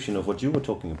description of what you were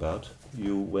talking about.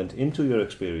 You went into your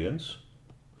experience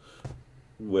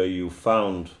where you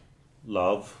found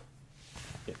love,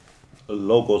 a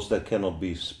logos that cannot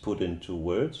be put into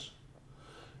words.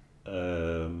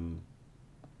 And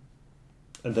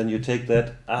then you take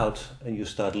that out and you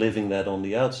start living that on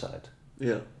the outside.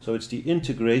 Yeah. So it's the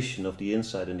integration of the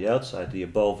inside and the outside, the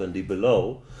above and the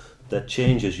below, that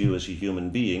changes you as a human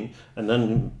being and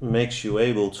then makes you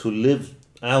able to live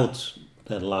out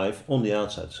that life on the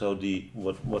outside. So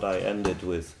what I ended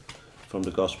with from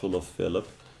the Gospel of Philip,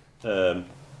 the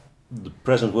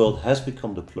present world has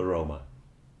become the pleroma.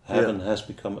 Heaven has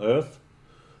become earth.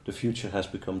 The future has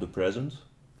become the present.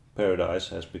 Paradise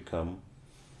has become,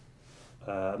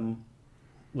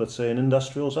 let's say, an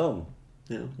industrial zone.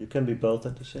 Yeah. You can be both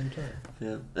at the same time.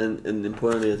 Yeah, and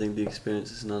importantly, I think the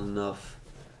experience is not enough.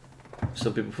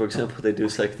 Some people, for example, they do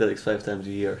psychedelics 5 times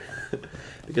a year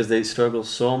because they struggle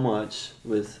so much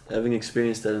with having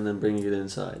experienced that and then bringing it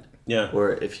inside. Yeah.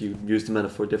 Or if you use the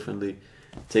metaphor differently,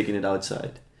 taking it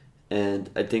outside.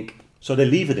 And I think... So they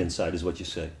leave it inside is what you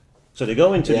say. So they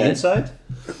go into the inside,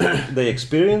 they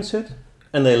experience it,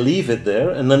 and they leave it there,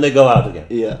 and then they go out again.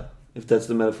 Yeah, if that's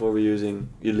the metaphor we're using,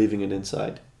 you're leaving it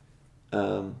inside.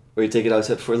 Or you take it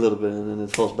outside for a little bit and then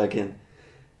it falls back in.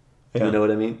 Yeah. You know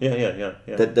what I mean?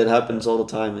 Yeah. That happens all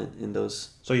the time in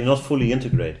those... So you're not fully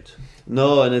integrated.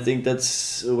 No, and I think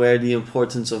that's where the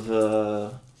importance of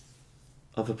a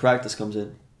practice comes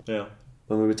in. Yeah.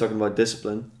 When we were talking about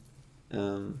discipline,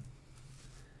 you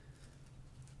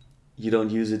don't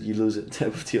use it, you lose it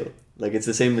type of deal. Like it's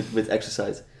the same with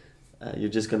exercise. You're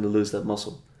just going to lose that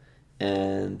muscle.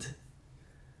 And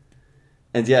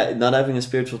yeah, not having a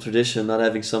spiritual tradition, not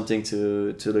having something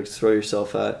to like throw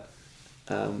yourself at,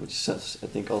 which is, I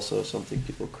think, also something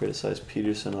people criticize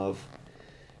Peterson of.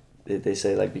 They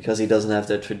say, like, because he doesn't have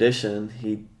that tradition,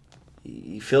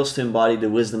 he fails to embody the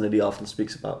wisdom that he often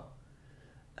speaks about.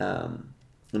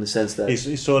 In the sense that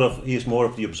he's more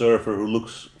of the observer who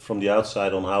looks from the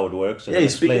outside on how it works. And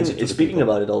he's speaking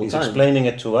about it all the time. He's explaining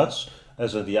it to us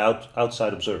as the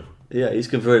outside observer. Yeah, he's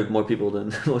converted more people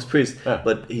than most priests,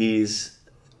 but he's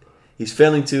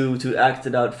failing to act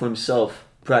it out for himself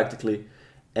practically,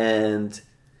 and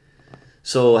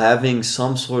so having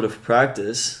some sort of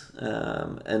practice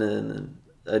and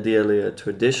ideally a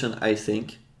tradition, I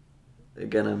think,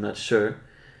 again I'm not sure,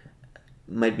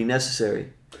 might be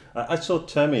necessary. I saw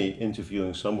Tammy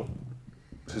interviewing someone,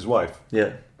 his wife.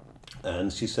 Yeah,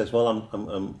 and she says, "Well,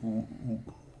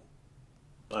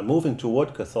 I'm moving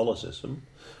toward Catholicism,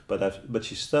 but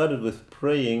she started with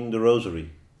praying the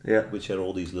Rosary, which are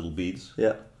all these little beads,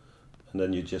 and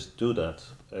then you just do that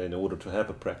in order to have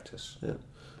a practice. Yeah.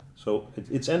 So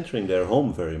it's entering their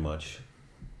home very much.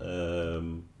 I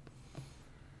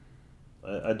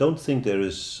don't think there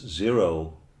is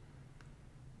zero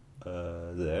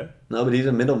there. No, but he's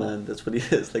a middleman. That's what he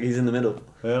is. Like he's in the middle.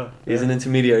 Yeah. He's an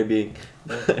intermediary being.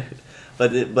 Yeah.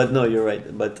 but no, you're right.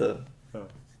 But.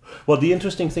 Well, the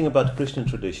interesting thing about the Christian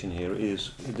tradition here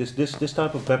is this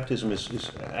type of baptism is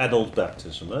adult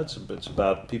baptism. It's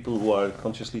about people who are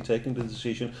consciously taking the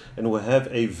decision and who have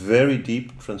a very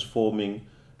deep transforming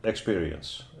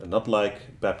experience, and not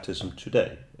like baptism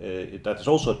today. That is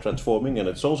also transforming and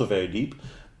it's also very deep,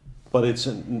 but it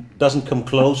doesn't come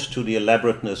close to the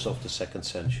elaborateness of the 2nd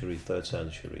century, 3rd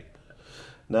century.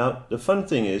 Now, the fun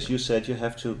thing is, you said you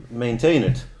have to maintain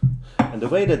it, and the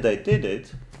way that they did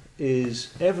it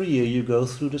is every year you go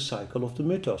through the cycle of the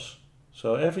mythos.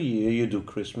 So every year you do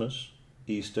Christmas,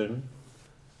 Easter,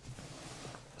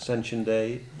 Ascension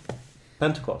Day,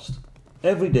 Pentecost.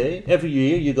 Every day, every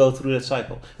year you go through that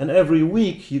cycle. And every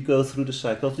week you go through the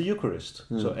cycle of the Eucharist.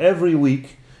 So every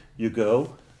week you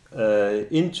go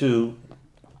into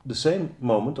the same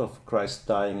moment of Christ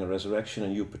dying and resurrection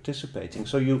and you participating.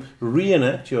 So you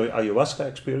reenact your ayahuasca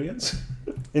experience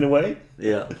in a way.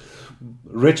 Yeah.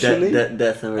 Ritually,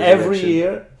 death and every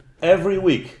year, every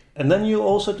week. And then you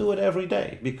also do it every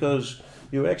day, because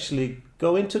you actually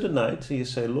go into the night and you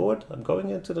say, Lord, I'm going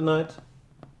into the night,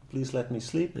 please let me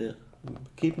sleep,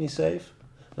 keep me safe.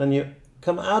 Then you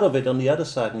come out of it on the other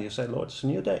side and you say, Lord, it's a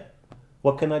new day,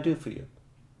 what can I do for you?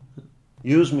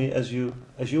 Use me as you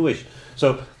wish.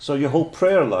 So your whole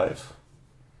prayer life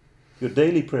your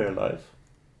daily prayer life,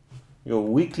 your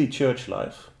weekly church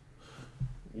life,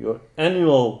 your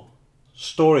annual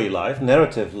story life,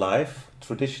 narrative life,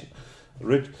 tradition,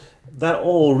 that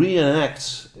all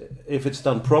reenacts, if it's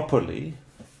done properly,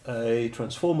 a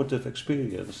transformative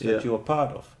experience that you are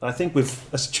part of. I think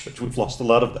as a church, we've lost a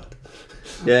lot of that.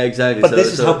 Yeah, exactly. But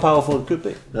this is how powerful it could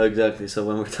be. No, exactly. So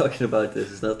when we're talking about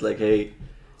this, it's not like, hey,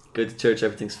 go to church,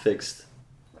 everything's fixed.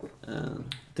 I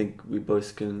think we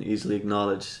both can easily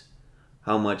acknowledge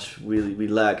how much we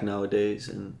lack nowadays,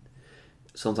 and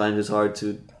sometimes it's hard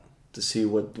to see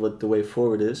what the way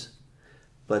forward is.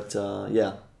 But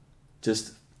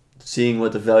just seeing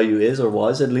what the value is, or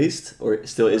was at least, or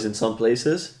still is in some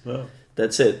places. Yeah.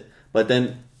 That's it. But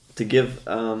then to give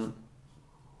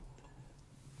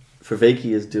Vervaeke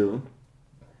his due,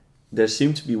 there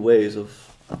seem to be ways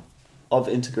of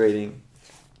integrating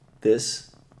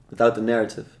this without the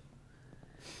narrative.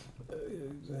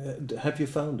 Have you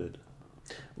found it?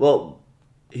 Well,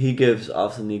 he gives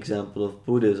often the example of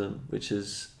Buddhism, which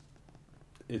is...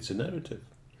 It's a narrative.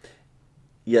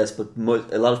 Yes, but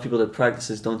a lot of people that practice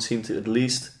this don't seem to, at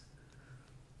least,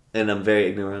 and I'm very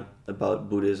ignorant about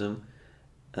Buddhism,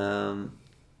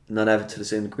 not have it to the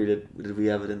same degree that we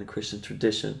have it in the Christian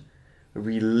tradition.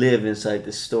 We live inside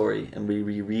this story and we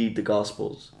reread the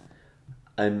Gospels.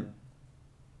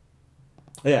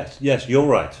 Yes, you're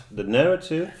right. The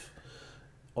narrative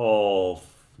of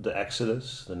the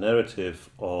Exodus, the narrative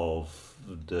of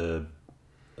the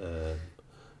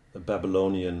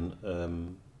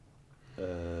Babylonian...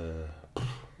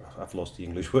 I've lost the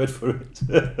English word for it.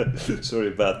 Sorry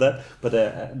about that. But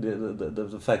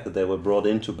the fact that they were brought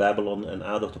into Babylon and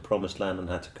out of the Promised Land and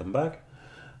had to come back,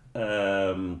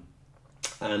 and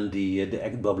the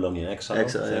Babylonian exile.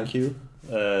 Thank you.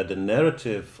 The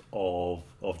narrative of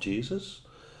Jesus.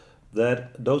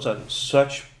 That those are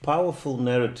such powerful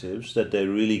narratives that they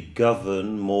really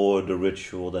govern more the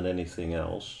ritual than anything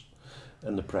else,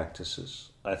 and the practices.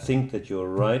 I think that you're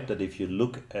right that if you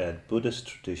look at Buddhist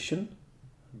tradition,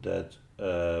 that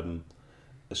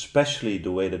especially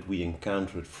the way that we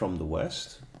encounter it from the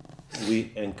West,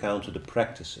 we encounter the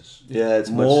practices. Yeah, it's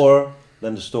more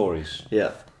than the stories.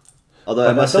 Yeah. Although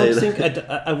I don't think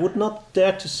I would not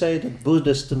dare to say that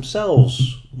Buddhists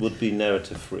themselves would be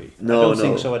narrative free. No, I don't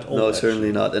think so at all. No, actually.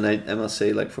 certainly not. And I must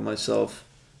say, like for myself,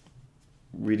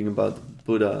 reading about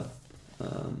Buddha,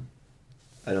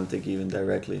 I don't think even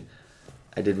directly.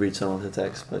 I did read some of the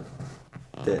text, but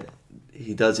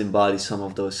he does embody some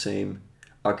of those same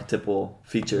archetypal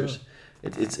features.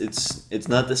 Yeah. It's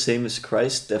not the same as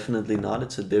Christ, definitely not.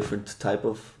 It's a different type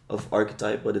of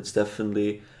archetype, but it's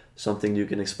definitely something you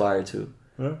can aspire to,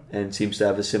 and seems to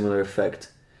have a similar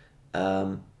effect.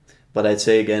 But I'd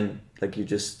say again, like you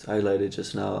just highlighted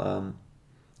just now,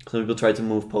 some people try to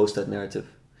move post that narrative,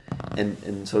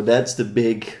 and so that's the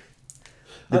big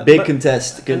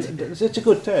contest. It's a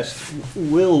good test.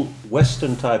 Will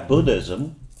Western type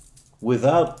Buddhism,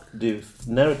 without the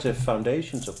narrative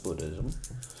foundations of Buddhism,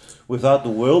 without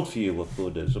the worldview of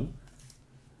Buddhism,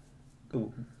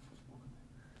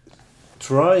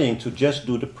 trying to just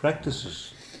do the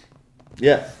practices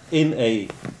in a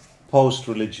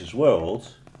post-religious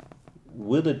world,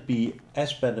 will it be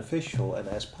as beneficial and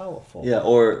as powerful? Yeah,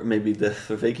 or maybe the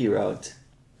Vervaeke route,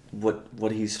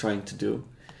 what he's trying to do.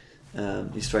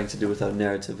 He's trying to do without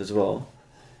narrative as well.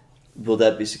 Will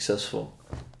that be successful?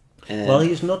 Well,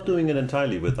 he's not doing it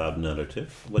entirely without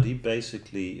narrative. What he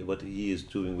is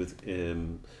doing with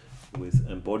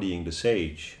embodying the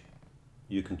sage,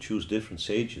 you can choose different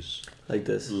sages, like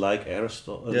this, like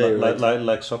Aristotle, right.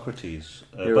 like Socrates,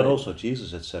 but right. also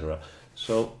Jesus, etc.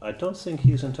 So I don't think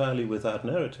he's entirely without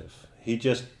narrative. He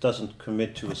just doesn't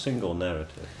commit to a single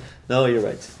narrative. No, you're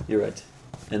right,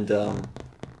 and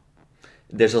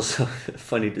there's also a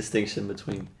funny distinction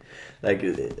between, like,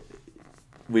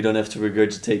 we don't have to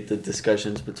regurgitate the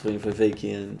discussions between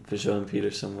Vervaeke and Jordan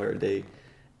Peterson, where they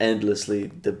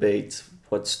endlessly debate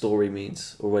what story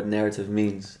means or what narrative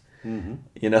means. Mm-hmm.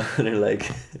 You know, they're like,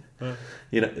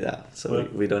 So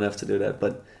we don't have to do that.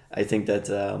 But I think that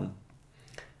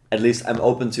at least I'm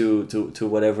open to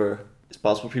whatever is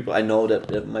possible for people. I know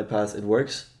that my path, it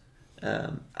works.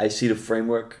 I see the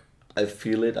framework. I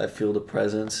feel it. I feel the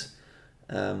presence.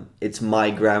 It's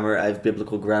my grammar. I have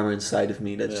biblical grammar inside of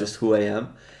me. That's just who I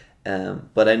am.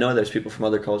 But I know there's people from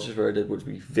other cultures where that would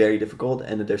be very difficult,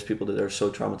 and that there's people that are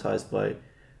so traumatized by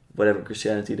whatever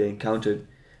Christianity they encountered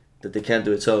that they can't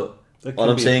do it. So all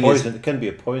I'm saying is it can be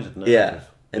a poison narrative. Yeah,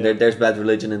 and there's bad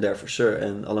religion in there for sure.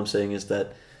 And all I'm saying is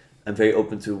that I'm very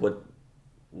open to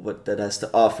what that has to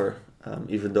offer,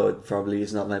 even though it probably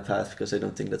is not my path, because I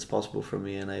don't think that's possible for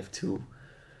me, and I have too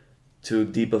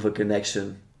deep of a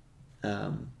connection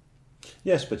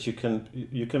Yes, but you can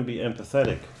be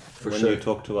empathetic when sure. you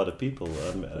talk to other people.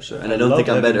 For sure. And I don't think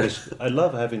I'm better. I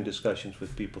love having discussions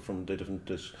with people from the different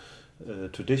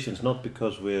traditions, not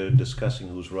because we're discussing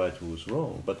who's right, who's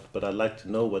wrong, but I like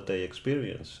to know what they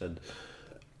experience, and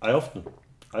I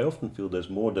often feel there's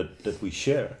more that we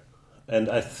share, and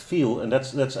I feel, and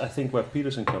that's I think where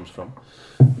Peterson comes from.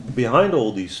 Behind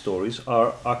all these stories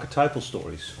are archetypal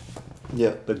stories,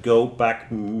 that go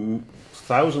back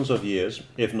thousands of years,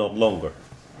 if not longer.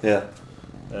 Yeah.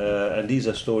 And these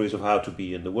are stories of how to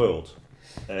be in the world.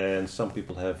 And some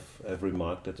people have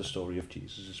remarked that the story of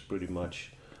Jesus is pretty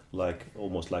much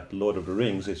almost like the Lord of the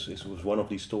Rings. It was one of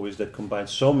these stories that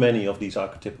combines so many of these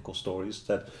archetypical stories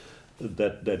that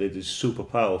it is super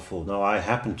powerful. Now, I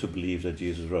happen to believe that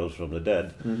Jesus rose from the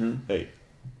dead. Mm-hmm. Hey,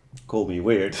 call me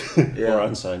weird or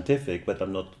unscientific, but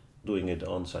I'm not doing it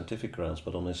on scientific grounds,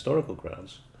 but on historical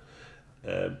grounds.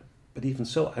 But even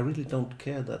so, I really don't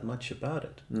care that much about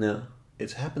it. No.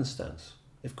 It's happenstance.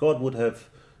 If God would have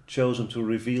chosen to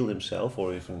reveal himself,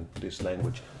 or if in this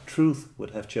language, truth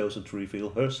would have chosen to reveal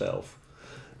herself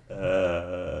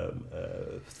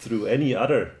through any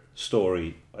other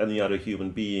story, any other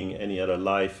human being, any other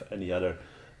life, any other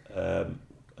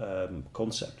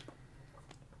concept,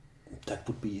 that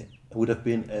would have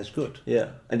been as good. Yeah,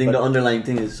 I think the underlying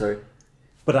thing is,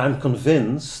 But I'm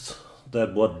convinced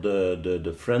that what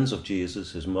the friends of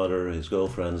Jesus, his mother, his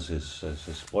girlfriends, his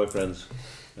boyfriends,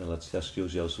 and let's just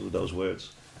use those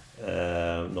words,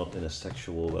 not in a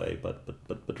sexual way,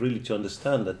 but really to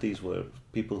understand that these were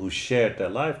people who shared their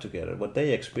life together. What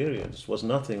they experienced was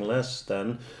nothing less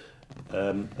than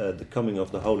the coming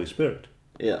of the Holy Spirit.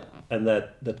 Yeah. And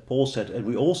that Paul said, and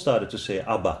we all started to say,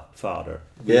 Abba, Father.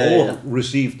 We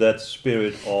received that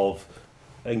spirit of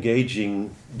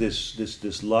engaging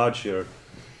this larger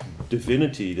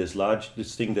divinity,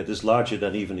 this thing that is larger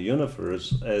than even the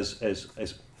universe, as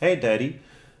hey, Daddy.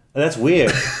 And that's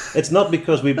weird. It's not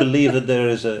because we believe that there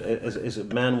is a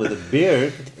man with a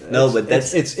beard. No, but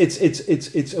that's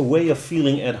it's a way of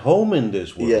feeling at home in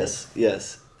this world.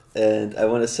 Yes. And I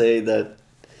want to say that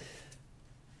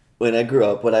when I grew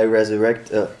up, what I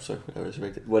rejected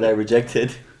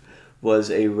was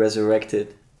a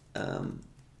resurrected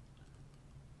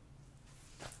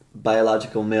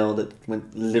biological male that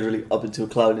went literally up into a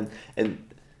cloud, and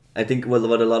I think what a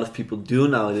lot of people do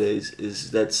nowadays is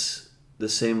that's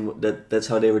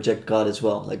how they reject God as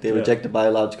well. Like they reject the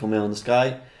biological male in the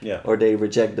sky, or they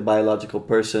reject the biological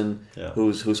person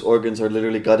whose organs are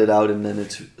literally gutted out and then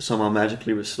it's somehow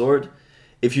magically restored.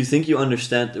 If you think you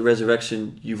understand the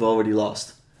resurrection, you've already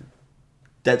lost.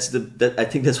 I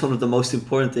think that's one of the most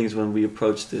important things when we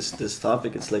approach this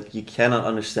topic. It's like you cannot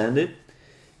understand it,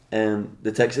 and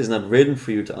the text is not written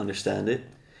for you to understand it.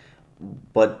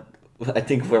 But I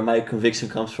think where my conviction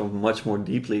comes from much more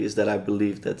deeply is that I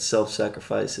believe that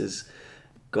self-sacrifice is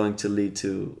going to lead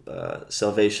to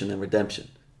salvation and redemption.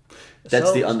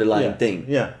 That's the underlying thing.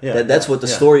 That's what the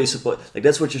story is supposed. Like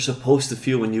that's what you're supposed to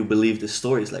feel when you believe this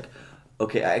story. It's like,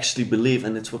 okay, I actually believe,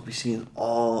 and it's what we see in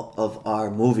all of our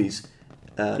movies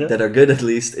that are good. At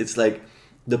least it's like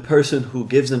the person who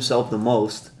gives himself the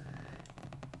most,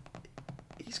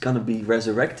 he's gonna be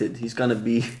resurrected. He's gonna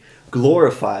be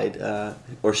glorified,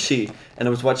 or she. And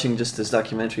I was watching just this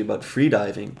documentary about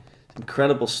freediving.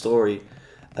 Incredible story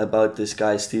about this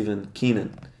guy Stephen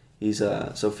Keenan. He's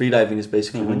so freediving is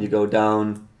basically when you go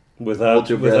down without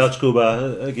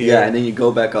scuba gear. Yeah, and then you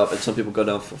go back up, and some people go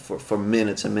down for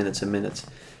minutes and minutes and minutes.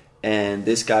 And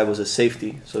this guy was a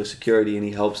safety, so security, and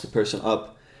he helps the person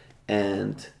up.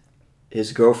 And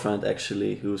his girlfriend,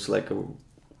 actually, who's like a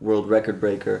world record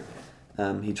breaker,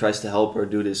 he tries to help her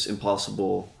do this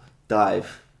impossible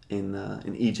dive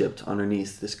in Egypt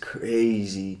underneath this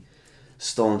crazy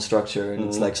stone structure, and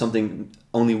it's like something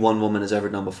only one woman has ever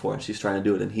done before, and she's trying to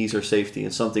do it, and he's her safety,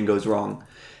 and something goes wrong,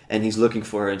 and he's looking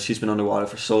for her, and she's been underwater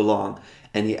for so long,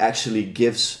 and he actually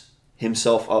gives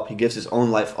himself up, he gives his own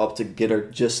life up to get her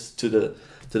just to the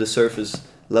surface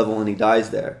level, and he dies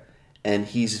there, and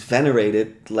he's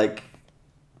venerated like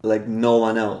no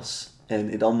one else,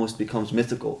 and it almost becomes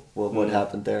mythical what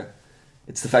happened there.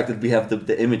 It's the fact that we have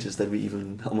the images that we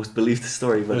even almost believe the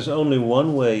story. But there's only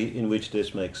one way in which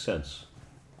this makes sense.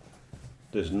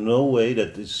 There's no way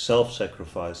that it's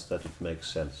self-sacrifice that it makes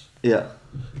sense. Yeah.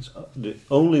 It's the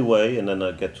only way, and then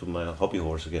I get to my hobby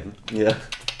horse again. Yeah.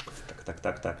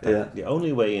 Yeah. The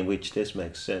only way in which this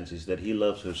makes sense is that he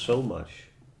loves her so much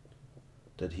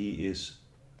that he is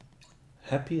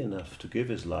happy enough to give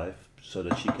his life so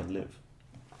that she can live.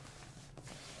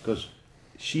 Because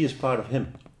she is part of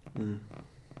him.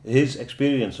 His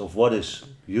experience of what is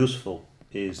useful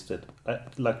is that,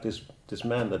 like this this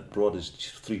man that brought his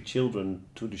 3 children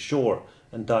to the shore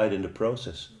and died in the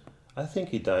process. I think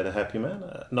he died a happy man.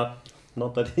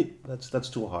 Not that he, that's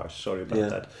too harsh, sorry about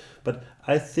that. But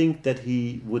I think that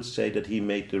he would say that he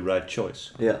made the right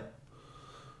choice. Yeah.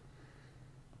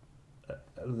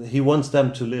 He wants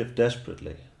them to live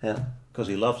desperately. Yeah. Because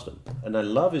he loves them. And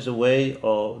love is a way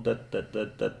of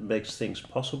that makes things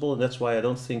possible. And that's why I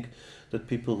don't think that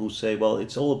people who say, well,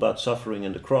 it's all about suffering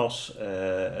and the cross,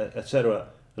 etc.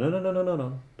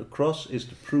 No. The cross is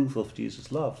the proof of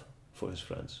Jesus' love for his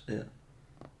friends. Yeah.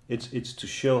 It's to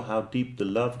show how deep the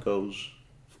love goes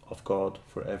of God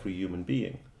for every human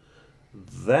being.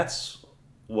 That's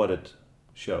what it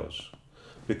shows.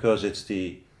 Because it's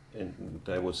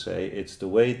I would say, it's the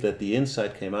way that the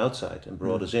inside came outside and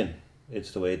brought us in.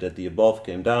 It's the way that the above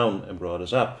came down and brought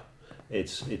us up.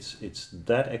 It's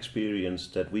that experience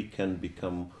that we can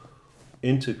become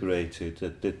integrated,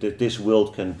 that this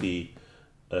world can be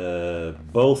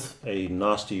both a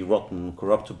nasty, rotten,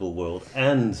 corruptible world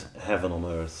and heaven on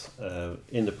earth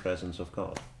in the presence of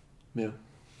God. Yeah.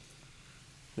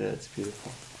 Yeah, it's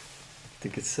beautiful. I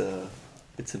think it's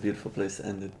a beautiful place to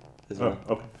end it as well.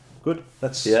 Oh, okay. Good.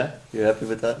 That's You're happy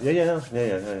with that?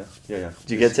 Yeah.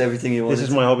 Did you get to everything you wanted? This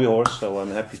is my hobby horse, so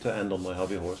I'm happy to end on my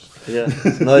hobby horse. Yeah.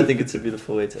 No, I think it's a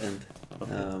beautiful way to end.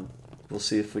 Okay. We'll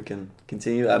see if we can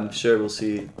continue. I'm sure we'll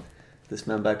see this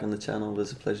man back on the channel. It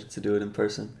was a pleasure to do it in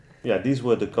person. Yeah, these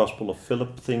were the Gospel of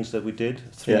Philip things that we did.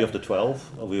 3 of the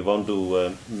 12. We won't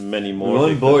do many more. We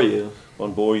won't bore you.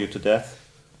 Won't bore you to death.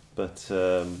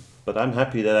 But I'm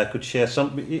happy that I could share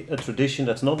a tradition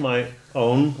that's not my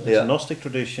own. It's a Gnostic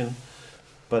tradition,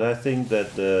 but I think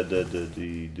that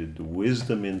the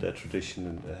wisdom in that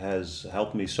tradition has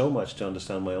helped me so much to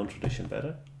understand my own tradition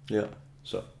better. Yeah.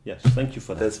 So yes, thank you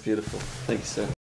for that. That's beautiful. Thank you, sir.